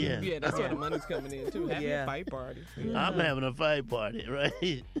to have to do. Yeah. Yeah, that's where the money's coming in, too. Having Yeah. a fight party. I'm having a fight party, right?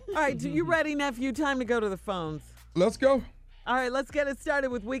 All right, you ready, nephew? Time to go to the phones. Let's go. All right, let's get it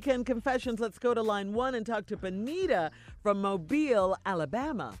started with Weekend Confessions. Let's go to line 1 and talk to Benita from Mobile,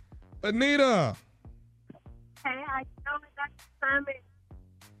 Alabama. Anita, Hey, how you doing, Dr. Simon?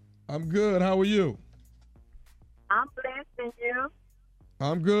 I'm good. How are you? I'm blessed and you.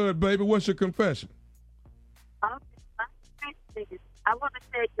 I'm good, baby. What's your confession? Okay, my confession is, I want to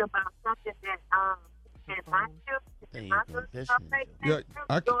tell you about something that and my children, my little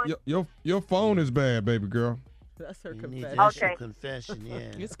Yeah, your phone is bad, baby girl. That's her You need confession. to Okay. issue confession, yeah.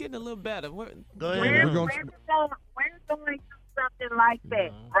 It's getting a little better. Go We're, ahead. We're now. gonna- we're going through something like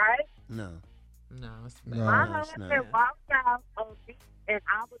that, right? No. No, it's No. bad. My it's husband not. walked out on me and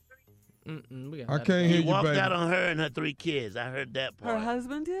I was We gotta I let it can't go. hear He you, walked baby. out on her and her 3 kids. I heard that part. Her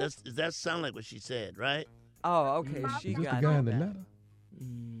husband did? Does that sound like what she said, right? Oh, okay. She Is this the got guy in him the back. letter?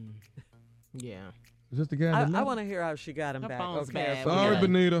 Yeah. Is this the guy in the I letter? want to hear how she got him Her back. phone's Okay. bad. Sorry, Yeah.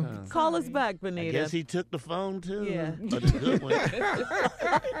 Benita. Call us back, I Benita. guess he took the phone too. Yeah. Or the good one.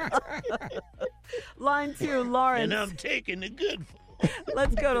 Line 2, Lawrence. And I'm taking the good phone.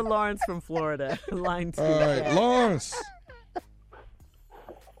 Let's go to Lawrence from Florida. Line 2. All right, Lawrence.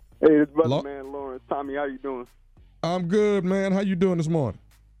 Hey, this brother Lo- man Lawrence. Tommy, how you doing? I'm good, man. How you doing this morning?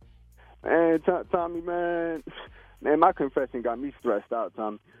 Man, Tommy, man, my confession got me stressed out,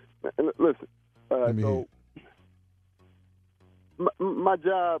 Tommy. Man, listen, Let me so my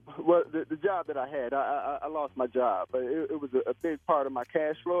job, well, the job that I had, I lost my job. It was a big part of my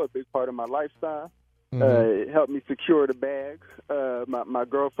cash flow, a big part of my lifestyle. It helped me secure the bag. My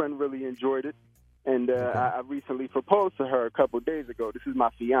girlfriend really enjoyed it. And I recently proposed to her a couple of days ago. This is my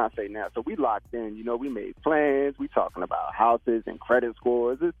fiance now, so we locked in. You know, we made plans. We talking about houses and credit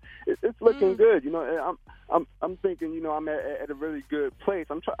scores. It's looking good. You know, I'm thinking. You know, I'm at a really good place.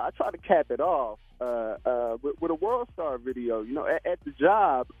 I try to cap it off with a World Star video. You know, at the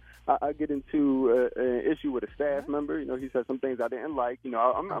job, I get into an issue with a staff member. You know, he said some things I didn't like. You know,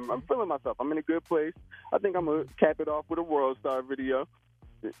 I'm feeling myself. I'm in a good place. I think I'm gonna cap it off with a World Star video.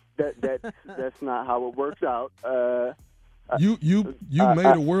 That's not how it works out. You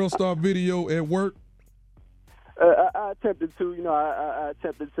made a World Star video at work? I I attempted to. I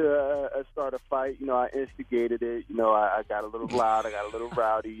attempted to start a fight. I instigated it. I got a little loud. I got a little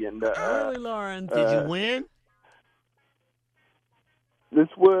rowdy. And Really, Lawrence? Did you win? This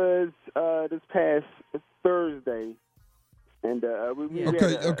was this past Thursday, and we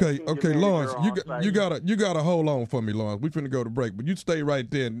Okay, Lawrence, you gotta hold on for me, Lawrence. We finna go to break, but you stay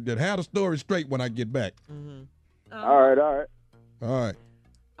right there and have the story straight when I get back. Mm-hmm. All right. All right.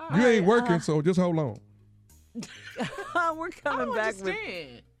 You ain't working, so just hold on. We're coming back with.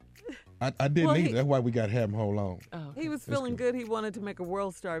 I didn't either. That's why we got to have him hold on. He was feeling good. He wanted to make a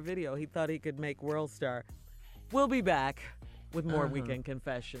World Star video. He thought he could make World Star. We'll be back with more Weekend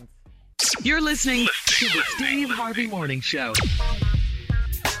Confessions. You're listening to the Steve Harvey Morning Show.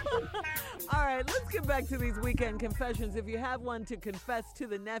 All right, let's get back to these Weekend Confessions. If you have one to confess to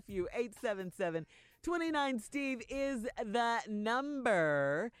the nephew, 877-29-STEVE is the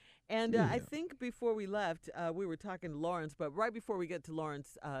number. And I think before we left, we were talking to Lawrence, but right before we get to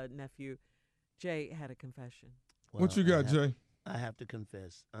Lawrence, nephew, Jay had a confession. Well, what you got, Jay? I have to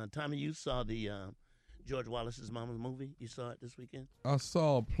confess. Tommy, you saw the George Wallace's Mama's movie? You saw it this weekend? I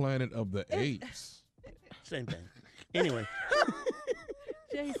saw Planet of the Apes. Same thing. Anyway.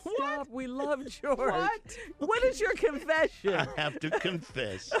 Jay, stop. We love George. What is your confession? I have to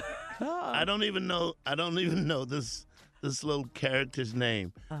confess. I don't even know this little character's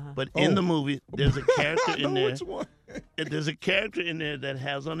name. But in the movie, there's a character in there. Which one? There's a character in there that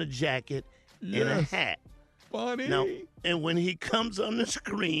has on a jacket and a hat. Funny. Now, and when he comes on the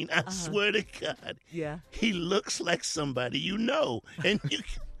screen, I swear to God, he looks like somebody you know. And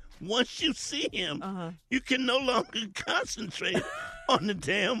once you see him, you can no longer concentrate on the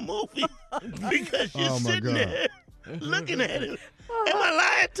damn movie because you're sitting there looking at him. Am I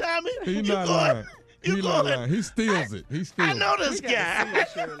lying, Tommy? He's not lying. He's not lying. He steals it. I know this guy.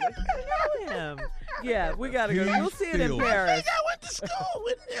 I know him. Yeah, we got to go. We'll see it in Paris. I think I went to school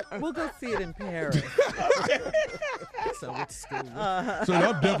with him. We'll go see it in Paris. So I went to school. So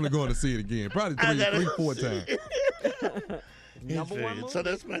I'm definitely going to see it again. Probably three, 4 times. Number one. So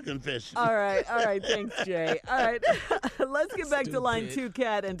that's my confession. All right. Thanks, Jay. All right. Let's get back to line 2,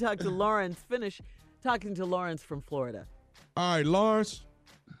 Kat, and talk to Lawrence. Finish talking to Lawrence from Florida. All right, Lawrence.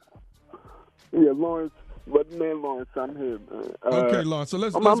 Yeah, Lawrence. But man, Lawrence, I'm here. Okay, Lawrence. So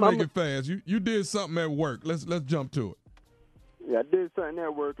let's make it fast. You did something at work. Let's jump to it. Yeah, I did something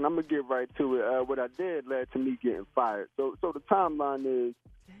at work, and I'm gonna get right to it. What I did led to me getting fired. So the timeline is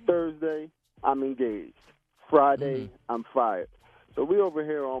Thursday, I'm engaged. Friday, I'm fired. So we over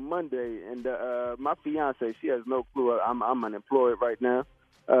here on Monday, and my fiance, she has no clue. I'm unemployed right now.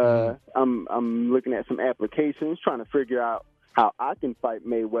 I'm looking at some applications, trying to figure out how I can fight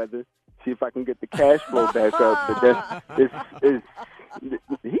Mayweather. See if I can get the cash flow back up. But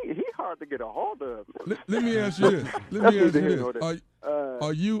he's hard to get a hold of. Let me ask you this.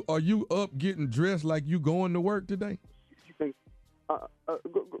 Are you up getting dressed like you going to work today? You think?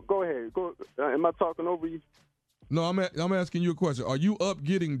 Go ahead. Go. Am I talking over you? No, I'm asking you a question. Are you up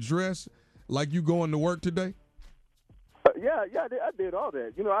getting dressed like you going to work today? Yeah, I did all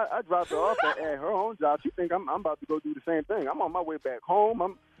that. I dropped her off at her own job. She think I'm about to go do the same thing. I'm on my way back home.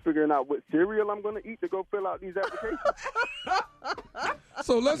 I'm figuring out what cereal I'm going to eat to go fill out these applications.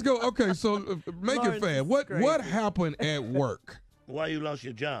 So let's go. Okay, so make Lawrence it fast. What happened at work? Why you lost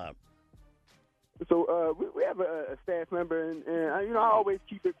your job? So we have a staff member, and I always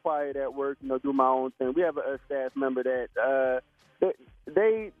keep it quiet at work. Do my own thing. We have a staff member that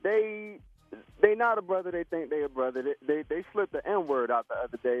they not a brother. They think they a brother. They slipped the N-word out the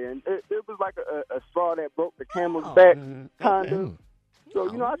other day, and it was like a straw that broke the camel's back, kind of. So,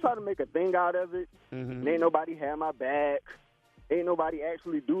 I try to make a thing out of it. And ain't nobody have my back. Ain't nobody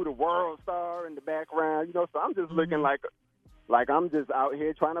actually do the World Star in the background. So I'm just looking like I'm just out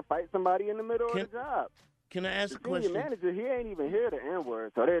here trying to fight somebody in the middle of the job. Can I ask a The question? manager, he ain't even hear the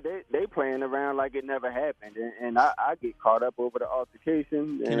N-word. So they playing around like it never happened. And I get caught up over the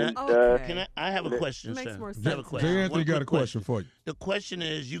altercation. I have a question, Makes sir. more I sense have a question. Jay Anthony got a question for you. The question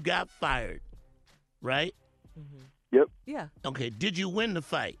is, you got fired, right? Yep. Yeah. Okay, did you win the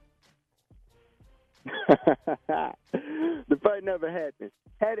fight? The fight never happened.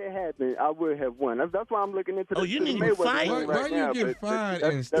 Had it happened, I would have won. That's why I'm looking into the you didn't Mayweather even fight? thing Why right now, you get but fired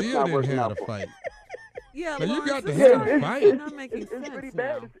that's and still not didn't working have out a for fight? Yeah, Now, you Lawrence, got to it's have not- a fight. It's not making It's sense pretty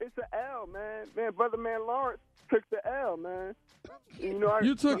now. bad. It's an L, man. Brother man Lawrence took the L, man.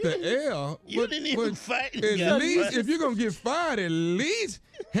 You took the L. You didn't even fight. At least, if you're going to get fired, at least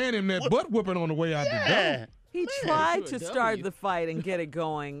hand him that butt whooping on the way out the door. He tried to start the fight and get it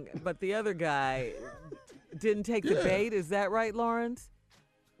going, but the other guy didn't take the bait. Is that right, Lawrence?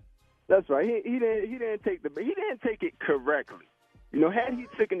 That's right. He didn't take it correctly. You know, had he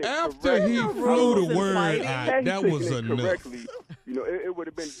taken it after he flew the word out, that was enough. Correctly, you know, it would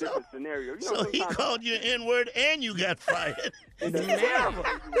have been a different scenario. You know, So he called you an N-word and you got fired. This is terrible.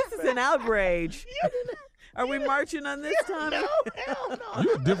 This is an outrage. Are we marching on this, Tommy? No, hell no.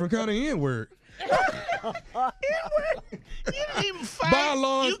 You're a different kind of N-word. N-word? You didn't even fire. Bye,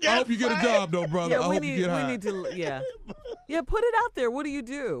 Lawrence. I hope you get a job, though, brother. I hope you get hired. We need to, yeah. Put it out there. What do you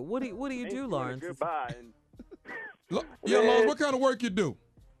do? What do you do, Lawrence? Goodbye. Yeah, Lawrence, what kind of work you do?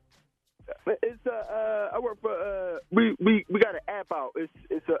 It's I work for we got an app out.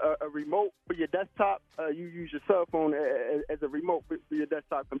 It's a remote for your desktop. You use your cell phone as a remote for your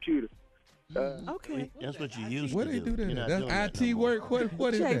desktop computer. Okay. That's what you used What to do do. you do You're that? not doing That's that IT no more. work?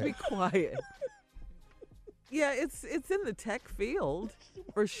 What is Jay, that? be quiet. Yeah, it's in the tech field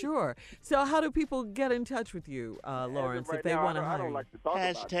for sure. So how do people get in touch with you, Lawrence, if they want to hire you?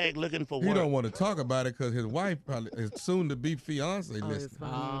 Hashtag looking for work. He don't want to talk about it because his wife, probably his soon-to-be fiance,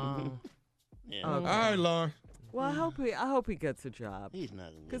 listening. Yeah. All right, Lauren. Well, I hope he gets a job. He's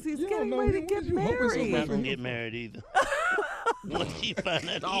not because he's You getting don't know. ready to What get you hoping married. He's not going to get married either. Once she find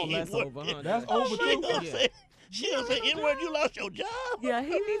out Oh, he that's ain't over, huh? That's over, She too? gonna say, N-word, you lost your job. Yeah,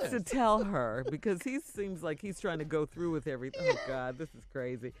 he needs to tell her because he seems like he's trying to go through with everything. Oh, God, this is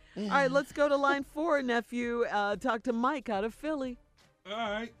crazy. All right, let's go to line 4, nephew. Talk to Mike out of Philly. All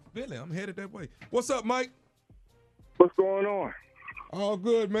right, Billy, I'm headed that way. What's up, Mike? What's going on? All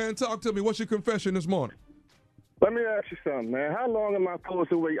good, man. Talk to me. What's your confession this morning? Let me ask you something, man. How long am I supposed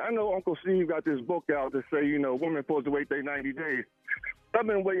to wait? I know Uncle Steve got this book out that say, women supposed to wait their 90 days. I've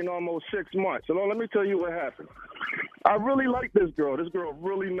been waiting almost 6 months. So let me tell you what happened. I really like this girl. This girl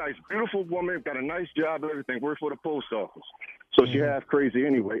really nice, beautiful woman, got a nice job and everything, works for the post office. So she half crazy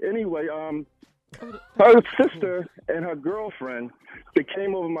anyway. Anyway, her sister and her girlfriend, they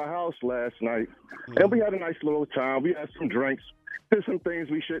came over my house last night, and we had a nice little time. We had some drinks, did some things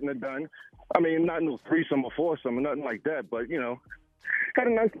we shouldn't have done. I mean, not no threesome or foursome or nothing like that, but, had a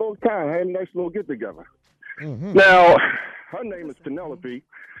nice little time, had a nice little get-together. Mm-hmm. Now, her name is Penelope.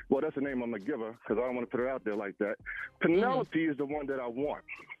 Well, that's the name I'm going to give her because I don't want to put her out there like that. Penelope is the one that I want.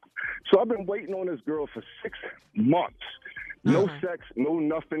 So I've been waiting on this girl for 6 months. No sex, no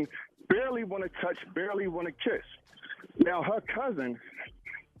nothing. Barely want to touch, barely want to kiss. Now, her cousin,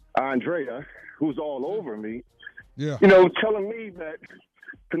 Andrea, who's all over me, telling me that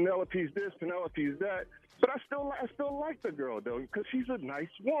Penelope's this, Penelope's that. But I still like the girl, though, because she's a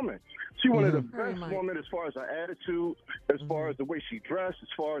nice woman. She's one of the best women as far as her attitude, as far as the way she dressed, as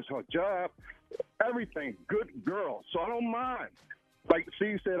far as her job, everything. Good girl. So I don't mind. Like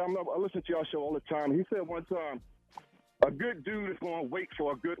Steve said, I listen to y'all show all the time. He said one time, a good dude is going to wait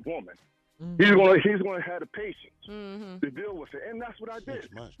for a good woman. He's going to have the patience to deal with it, and that's what I did.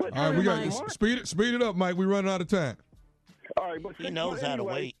 But All right, we got speed it up, Mike. We're running out of time. All right, but he knows how to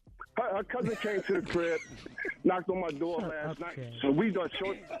wait. Her cousin came to the crib, knocked on my door last night. So we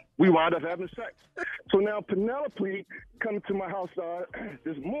wound up having sex. So now Penelope come to my house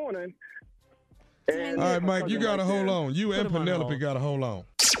this morning. And all right, Mike, you got to hold on. You and Penelope got to hold on.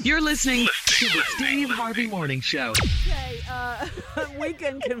 You're listening to the Steve Harvey Morning Show. Okay,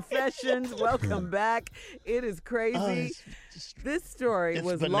 Weekend Confessions. Welcome back. It is crazy. This story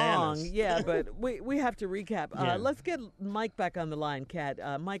was bananas. long, but we have to recap. Let's get Mike back on the line, Kat.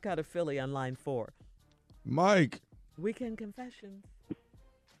 Mike out of Philly on line 4. Mike. Weekend Confessions.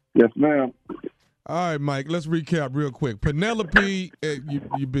 Yes, ma'am. All right, Mike, let's recap real quick. Penelope,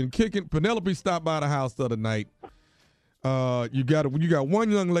 you've been kicking. Penelope stopped by the house the other night. You got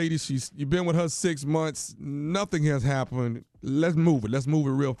one young lady. You've been with her 6 months. Nothing has happened. Let's move it. Let's move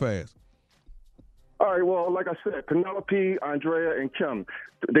it real fast. All right, well, like I said, Penelope, Andrea, and Kim,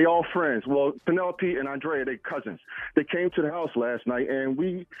 they all friends. Well, Penelope and Andrea, they cousins. They came to the house last night, and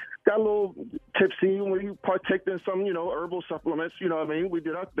we got a little tipsy. We partaked in some, herbal supplements. You know what I mean? We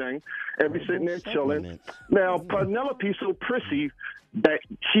did our thing, and we sitting there chilling. Now, Penelope's so prissy that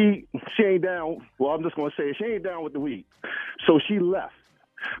she ain't down. Well, I'm just going to say it. She ain't down with the weed. So she left.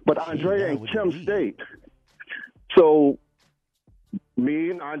 But Andrea and Kim stayed. So me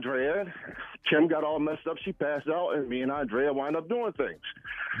and Andrea, Kim got all messed up. She passed out, and me and Andrea wind up doing things.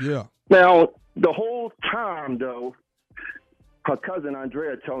 Yeah. Now, the whole time, though, her cousin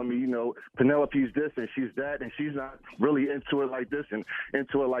Andrea telling me, Penelope's this and she's that, and she's not really into it like this and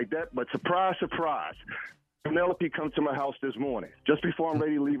into it like that. But surprise, surprise, Penelope comes to my house this morning, just before I'm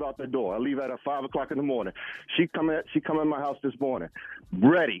ready to leave out the door. I leave at 5 o'clock in the morning. She come in my house this morning,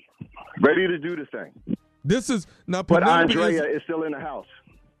 ready to do the thing. This is now. But Penelope Andrea is still in the house.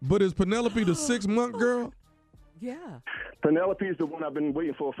 But is Penelope the 6 month girl? Yeah. Penelope is the one I've been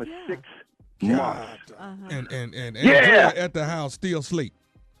waiting for 6 months. And Yeah. Andrea at the house still asleep.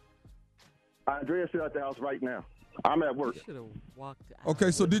 Andrea's still at the house right now. I'm at work. Should have walked out.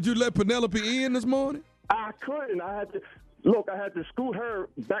 Okay, so did you let Penelope in this morning? I couldn't. I had to. Look, I had to scoot her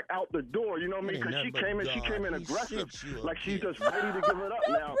back out the door, you know what I mean? Ain't Because she nothing but came in God. He aggressive. sent you a Like she's gift. just ready to give it up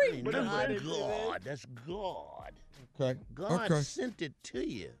now. Ain't But nothing it's but God. That's God. Okay. God Okay. sent it to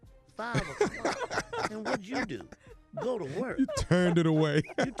you. 5 o'clock. And what'd you do? Go to work. You turned it away.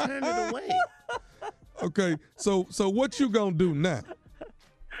 You turned it away. Okay, so what you gonna do now?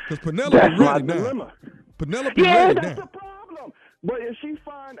 Because Penelope That's my ready now. dilemma. Penelope Yeah, ready that's now. the problem. But if she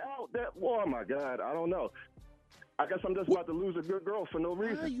find out that, oh my God, I don't know. I guess I'm just about to lose a good girl for no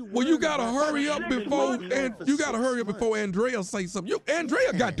reason. Well, you gotta hurry up before Andrea say something.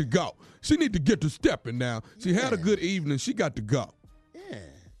 Andrea got to go. She need to get to stepping now. She had a good evening. She got to go. Yeah.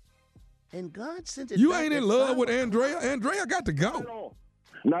 And God sent it You back ain't in at love 5 with o'clock. Andrea. Andrea got to go.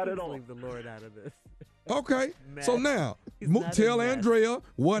 Not at all. Leave the Lord out of this. Okay, so now He's not tell in mess. Andrea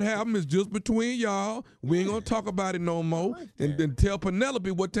what happened is just between y'all. We ain't gonna talk about it no more. And then tell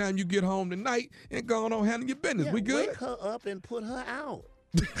Penelope what time you get home tonight and go on handle your business. Yeah, We good? Wake her up and put her out.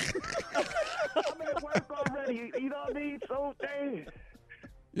 I'm at work already. You know what I mean? So, dang.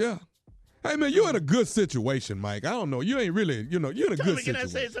 Yeah. Hey man, you in a good situation, Mike. I don't know. You ain't really, you're in a good Tommy, can I situation.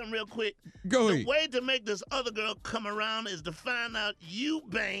 say something real quick? Go The ahead. way to make this other girl come around is to find out you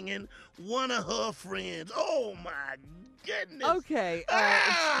banging one of her friends. Oh, my goodness. Okay,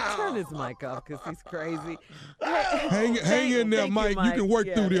 turn his mic off because he's crazy. Hang in there, Thank you, Mike. You can work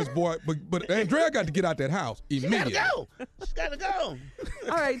Yeah. through this, boy. But Andrea got to get out that house immediately. She's got to go.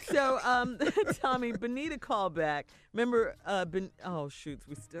 All right, so Tommy, Benita called back. Remember, oh shoots,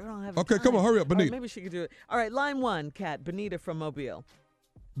 we still don't have. Okay, time. come on, hurry up, All right, Benita. maybe she could do it. All right, line 1, Kat, Benita from Mobile.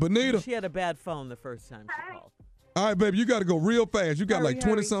 Benita. She had a bad phone the first time she called. All right, baby, you got to go real fast. You got Hurry, like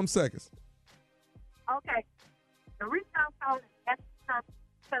 20-something seconds. Okay. The reason I'm calling is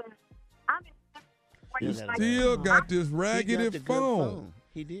because I'm in Still got this raggedy the good phone.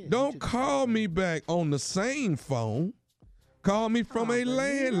 He did. Don't call me back on the same phone. Call me from a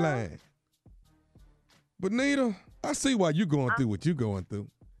landline. Benita, I see why you going through what you going through.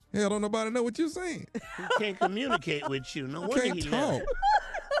 Hell, don't nobody know what you're saying. He can't communicate with you. No wonder Can't he talk. left.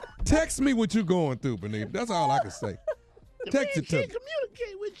 Text me what you going through, Benita. That's all I can say. Text it to me. Can't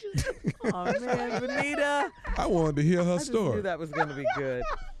communicate with you. Oh man, Benita. I wanted to hear her I just story. knew that was going to be good.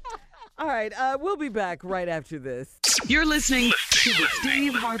 All right, we'll be back right after this. You're listening to the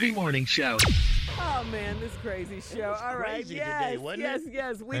Steve Harvey Morning Show. Oh man, this crazy show. All right, crazy yes, today, wasn't yes, it?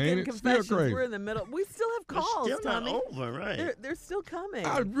 yes. Ain't Weekend it? Still confessions. crazy. We're in the middle. We still have calls, Still not Tommy. over, right? They're still coming.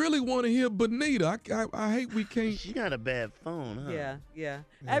 I really want to hear Benita. I hate we can't. She got a bad phone, huh? Yeah.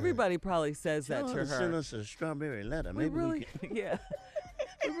 Everybody probably says that Tell to her her. to send us a strawberry letter. We Maybe really, we can. yeah.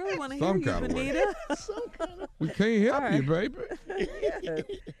 We really want to hear Some you, kind of way. Benita. We can't help All right. you, baby. Yes.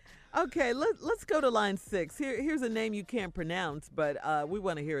 Okay, let's go to line 6. Here's a name you can't pronounce, but we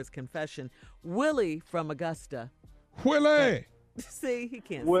want to hear his confession. Willie from Augusta. Willie. See, he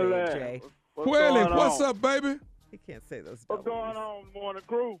can't Willie. say it, Jay. Willie, going what's on? up, baby? He can't say those. What's going on, morning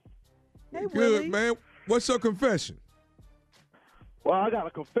crew? Hey, Good, Willie. man. What's your confession? Well, I got a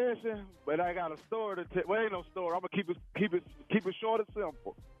confession, but I got a story to tell. Well, ain't no story. I'm gonna keep it short and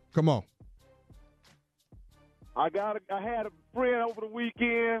simple. Come on. I had a friend over the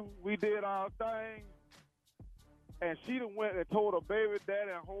weekend. We did our thing, and she done went and told her baby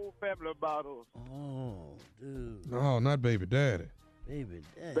daddy and whole family about us. Oh, dude. No, not baby daddy. Baby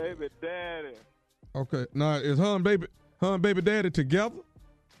daddy. Baby daddy. Okay. Now, is her and baby daddy together?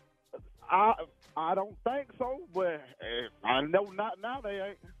 I don't think so, but I know not now they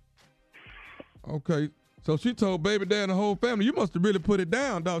ain't. Okay. So she told baby dad and the whole family. You must have really put it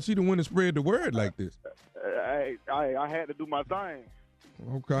down, dog. She done went and spread the word like this. I had to do my thing.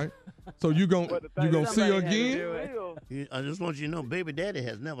 Okay. So you gonna see her again? I just want you to know, baby daddy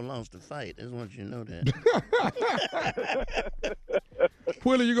has never lost a fight. I just want you to know that.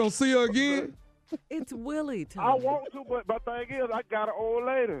 Willie, you gonna see her again? It's Willie, Tommy. I want to, but my thing is, I got an old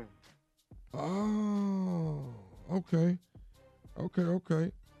lady. Oh, okay.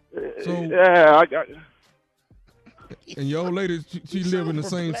 So yeah, I got. And your old lady, she live in the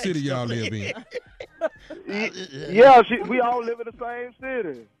same city y'all live in. Yeah, we all live in the same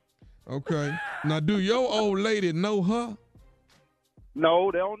city. Okay. Now, do your old lady know her?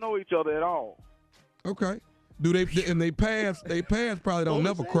 No, they don't know each other at all. Okay. Do they? And they paths probably don't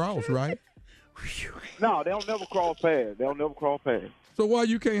never cross, right? No, they don't never cross paths. So why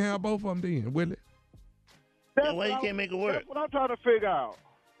you can't have both of them then, Willie? Why you can't make it work? That's what I'm trying to figure out.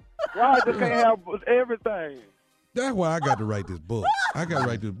 Why I just can't have everything? That's why I got to write this book. I got to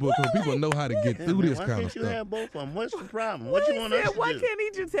write this book so people know how to get through this Why kind of can't you stuff. have both of them? What's the problem? What you want us to Why do? can't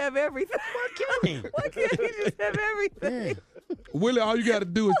he just have everything? Why can't he? Why can't he just have everything? Willie, all you got to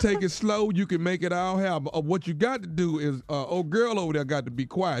do is take it slow. You can make it all happen. What you got to do is, old girl over there got to be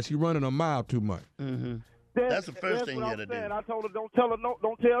quiet. She running a mile too much. Mm-hmm. That's the first thing you got to do. I told her don't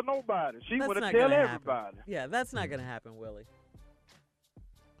tell nobody. She That's would have not tell gonna everybody. happen. Yeah, that's not going to happen, Willie.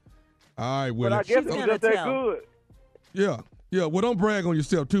 All right, Willie. But I guess it's gonna just that tell. good. Yeah. Well, don't brag on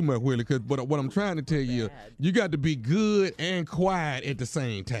yourself too much, Willie, because what I'm trying to tell you, you got to be good and quiet at the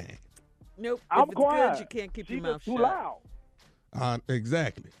same time. Nope. I'm if it's quiet. good, you can't keep She your mouth just too shut. loud.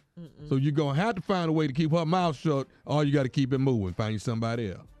 Exactly. So you're going to have to find a way to keep her mouth shut, or you got to keep it moving. Find you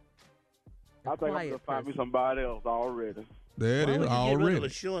somebody else. I think I'm going to find me somebody else already. There it Why is, would you get rid of already. a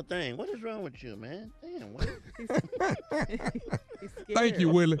sure thing? What is wrong with you, man? Damn, what? Thank you,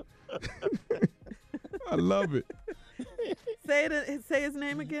 Willie. I love it. Say his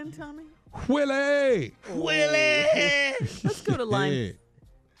name again, Tommy. Willie! Willie! Let's go to line.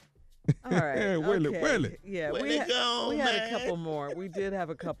 Yeah. All right. Hey, Willie, okay. Willie. Yeah, Willie we had man. a couple more. We did have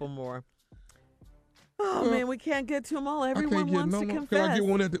a couple more. Oh, man, we can't get to them all. I Everyone can't get wants no to more. confess. Can I get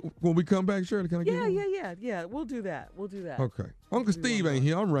one when we come back, Shirley? Can I get one? Yeah. We'll do that. Okay. Uncle Steve ain't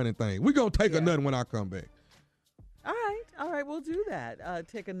here. I'm running things. We're going to take another when I come back. All right. We'll do that.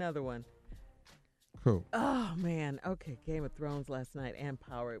 Take another one. Cool. Oh, man. Okay, Game of Thrones last night and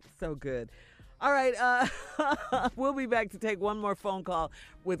Power. It was so good. All right, we'll be back to take one more phone call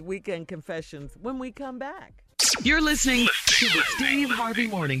with Weekend Confessions when we come back. You're listening to the Steve Harvey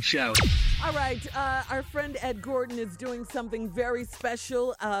Morning Show. All right, our friend Ed Gordon is doing something very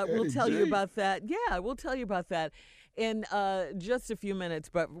special. We'll tell you about that. Yeah, we'll tell you about that in just a few minutes,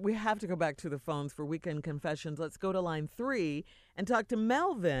 but we have to go back to the phones for Weekend Confessions. Let's go to line 3 and talk to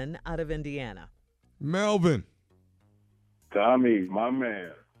Melvin out of Indiana. Melvin. Tommy, my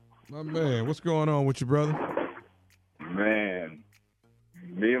man. My man, what's going on with you, brother? Man,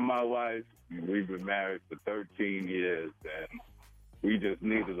 me and my wife, we've been married for 13 years, and we just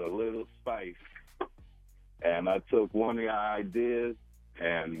needed a little spice. And I took one of your ideas,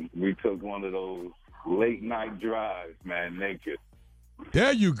 and we took one of those late night drives, man, naked.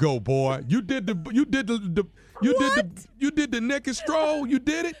 There you go, boy. You did the naked stroll. You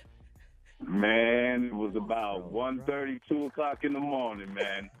did it. Man, it was about 1:30, 2 o'clock in the morning,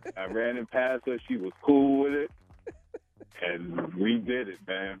 man. I ran and past her. She was cool with it. And we did it,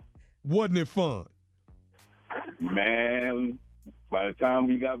 man. Wasn't it fun? Man, by the time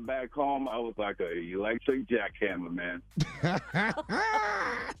we got back home, I was like an electric jackhammer, man.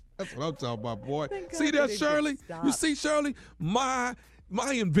 That's what I'm talking about, boy. Thank See God that, they Shirley? didn't stop. You see, Shirley?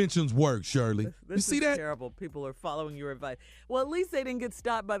 My inventions work, Shirley. This you see is that? terrible. People are following your advice. Well, at least they didn't get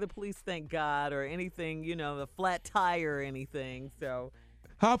stopped by the police, thank God, or anything, a flat tire or anything. So,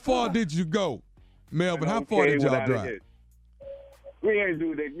 How far did you go, Melvin? How far Okay, did y'all without drive? it. We ain't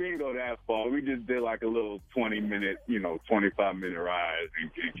do that. We didn't go that far. We just did like a little 20-minute, 25-minute ride and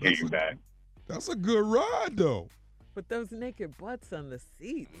came back. That's a good ride, though. but those naked butts on the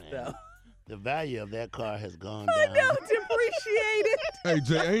seats, though. The value of that car has gone I down. know, depreciated. Hey,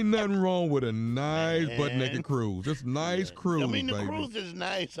 Jay, ain't nothing wrong with a nice Man. butt-naked cruise. Just nice cruise, I mean, the baby. cruise is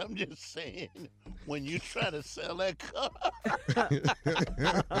nice. I'm just saying, when you try to sell that car.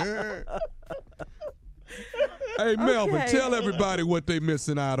 Hey, Melvin, Okay. tell everybody what they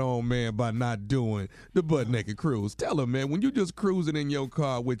missing out on, man, by not doing the butt-naked cruise. Tell them, man, when you just cruising in your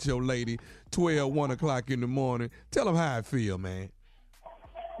car with your lady, 1 o'clock in the morning, tell them how I feel, man.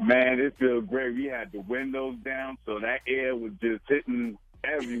 Man, it feels great. We had the windows down, so that air was just hitting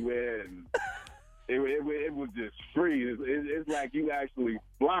everywhere, and it was just free. It's like you actually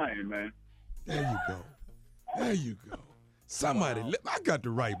flying, man. There you go. There you go. Somebody, I got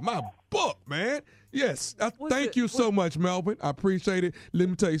to write my book, man. Yes, thank you so much, Melvin. I appreciate it. Let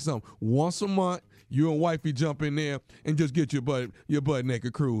me tell you something. Once a month, you and wifey jump in there and just get your butt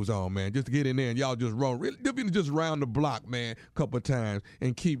naked cruise on, man. Just get in there and y'all just roll. Really, just round the block, man, a couple of times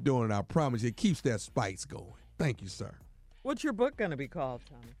and keep doing it. I promise you, it keeps that spice going. Thank you, sir. What's your book going to be called,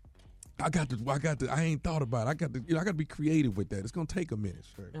 Tommy? I ain't thought about it. I got to be creative with that. It's gonna take a minute,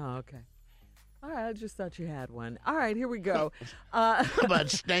 sir. Oh, okay. All right, I just thought you had one. All right, here we go. How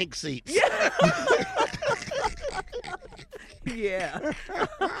about stank seats? Yeah.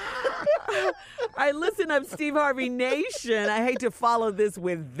 All right, listen up, Steve Harvey Nation. I hate to follow this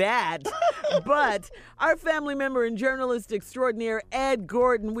with that, but our family member and journalist extraordinaire, Ed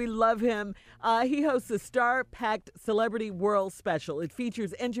Gordon, we love him. He hosts a star-packed Celebrity World Special. It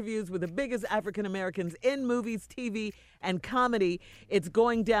features interviews with the biggest African Americans in movies, TV, and comedy. It's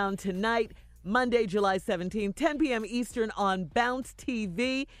going down tonight. Monday, July 17th, 10 p.m. Eastern on Bounce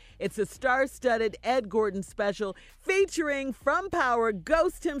TV. It's a star-studded Ed Gordon special featuring from Power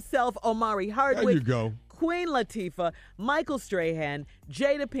Ghost himself, Omari Hardwick. There you go. Queen Latifah, Michael Strahan,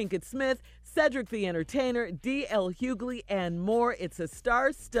 Jada Pinkett Smith, Cedric the Entertainer, D.L. Hughley, and more. It's a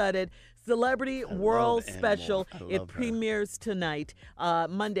star-studded Celebrity World Special. It premieres tonight,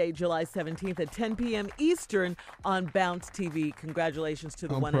 Monday, July 17th at 10 p.m. Eastern on Bounce TV. Congratulations to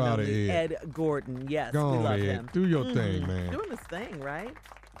the one and only Ed Gordon. Yes, Go we on, love Ed. him. Do your thing, man. Doing his thing, right?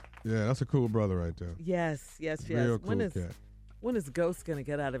 Yeah, that's a cool brother right there. Yes. Real cool cat. When is Ghost going to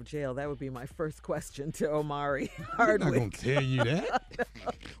get out of jail? That would be my first question to Omari I'm Hardwick. not going to tell you that.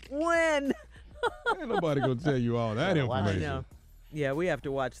 When? Ain't nobody going to tell you all that information. I know. Yeah, we have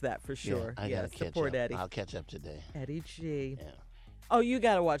to watch that for sure. I gotta catch support up. Eddie. I'll catch up today. Eddie G. Yeah. Oh, you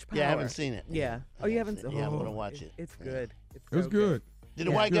got to watch Power. Yeah, I haven't seen it. Yeah. Oh, you haven't? Yeah, I'm gonna watch it. It's good. It's It's so good. Did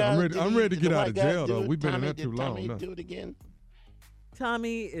the white guy? I'm ready to get out of jail, do though. it? We've been in Tommy, that too did long. Tommy No. do it again?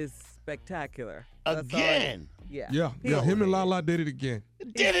 Tommy is spectacular. That's all Again? Yeah. Yeah. Him and Lala did it again.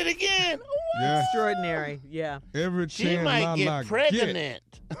 Did it again? Yeah. Extraordinary. Yeah. Every She chance might Lala get pregnant.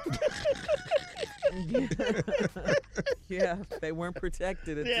 Yeah. They weren't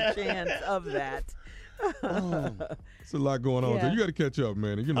protected. It's Yeah. a chance of that. It's a lot going on. Yeah. So you got to catch up,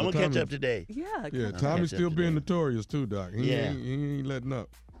 man. You know, I'm gonna catch Tommy- up today. Yeah. Yeah, catch Tommy's up still being today. notorious too, Doc. He, Yeah. ain't, he ain't letting up.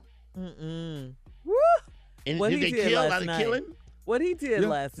 Mm-mm. Woo! And What did he they did kill? last A lot of night. killing? What he did Yeah,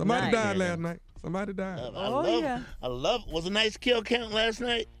 last somebody night. died last night. Somebody died. I love. Was a nice kill count last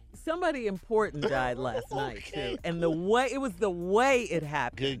night? Somebody important died last night too, and the way it was it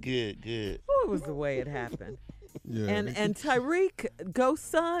happened. Good. Oh, it was the way it happened. Yeah. And Tyreek, Ghost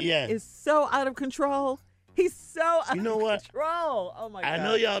son, Yeah. is so out of control. He's so out You know of what? control. Oh my God! I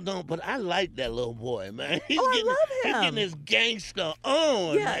know y'all don't, but I like that little boy, man. He's I getting, love He's him. getting his gangster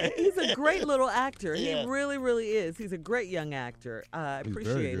on. Yeah, man. he's a great little actor. Yeah. He really, really is. He's a great young actor. I He's very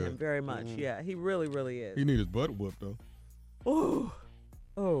appreciate good. him very much. Yeah, he really, really is. He need his butt whooped though.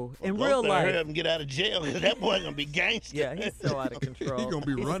 In Ghost real better life. hurry up and get out of jail because that boy gonna be gangster. Yeah, he's so out of control. He gonna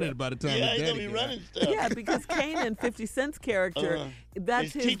be He's running so- by the time Yeah, his he's daddy gonna be get out. running stuff. Yeah, because Kanan, 50 Cent's character, that's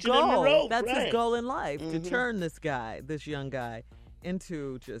He's his teaching him the goal. ropes, That's right. his goal in life, to Mhm. turn this young guy,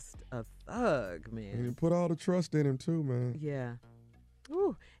 into just a thug, And man. he put all the trust in him too, man. Yeah.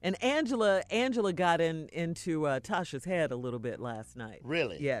 Ooh. And Angela got into Tasha's head a little bit last night.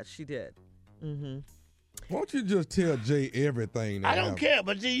 Really? Yeah, she did. Mm-hmm. Why don't you just tell Jay everything? I don't care,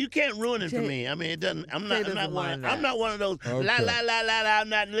 but see, you can't ruin it for Jay- me. I mean, it doesn't. I'm Jay not doesn't one. mind I'm that. not one of those. La Okay. la la la la. I'm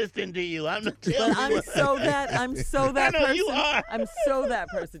not listening to you. I'm not. But I'm so that I know person. you are. I'm so that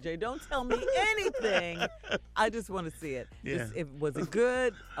person, Jay. Don't tell me anything. I just want to see it. Yeah. Was it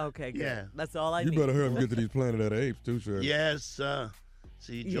good? Okay, good. Yeah. That's all I You need. better hurry up and get to these Planet of the Apes too, sir. Yes.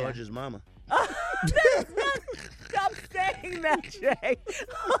 See Yeah. George's mama. Stop saying that, Jay.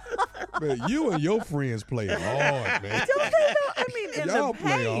 Man, you and your friends play hard, man. Don't they know? I mean, in Y'all the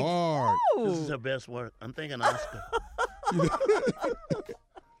play paint. hard. This is her best work. I'm thinking Oscar.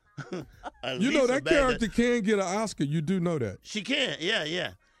 At You know least a that bag of- character can get an Oscar. You do know that. She can.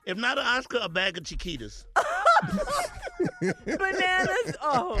 Yeah. If not an Oscar, a bag of Chiquitas. Bananas.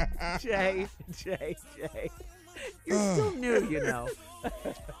 Oh, Jay. You're still new, you know. All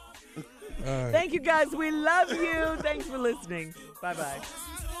right. Thank you, guys. We love you. Thanks for listening. Bye-bye.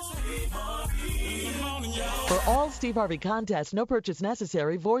 For all Steve Harvey contests, no purchase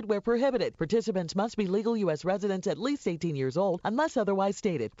necessary, void where prohibited. Participants must be legal U.S. residents at least 18 years old, unless otherwise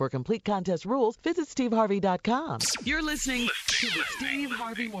stated. For complete contest rules, visit steveharvey.com. You're listening to the Steve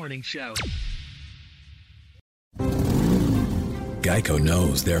Harvey Morning Show. Geico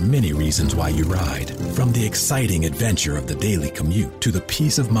knows there are many reasons why you ride. From the exciting adventure of the daily commute to the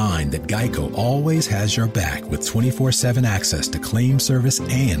peace of mind that Geico always has your back with 24/7 access to claim service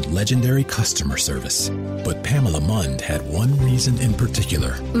and legendary customer service. But Pamela Mund had one reason in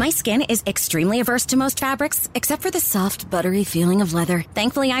particular. My skin is extremely averse to most fabrics, except for the soft, buttery feeling of leather.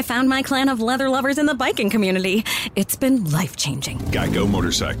 Thankfully, I found my clan of leather lovers in the biking community. It's been life-changing. Geico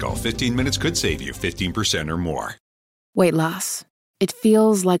Motorcycle. 15 minutes could save you 15% or more. Weight loss. It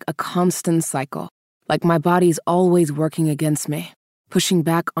feels like a constant cycle, like my body's always working against me, pushing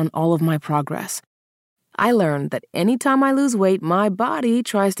back on all of my progress. I learned that anytime I lose weight, my body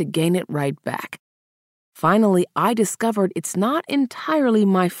tries to gain it right back. Finally, I discovered it's not entirely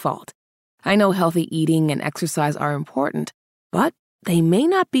my fault. I know healthy eating and exercise are important, but they may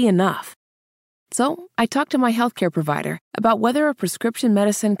not be enough. So I talked to my healthcare provider about whether a prescription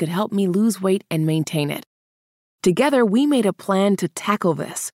medicine could help me lose weight and maintain it. Together, we made a plan to tackle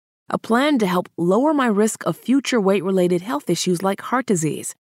this, a plan to help lower my risk of future weight-related health issues like heart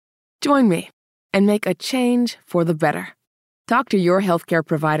disease. Join me and make a change for the better. Talk to your healthcare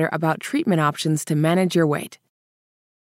provider about treatment options to manage your weight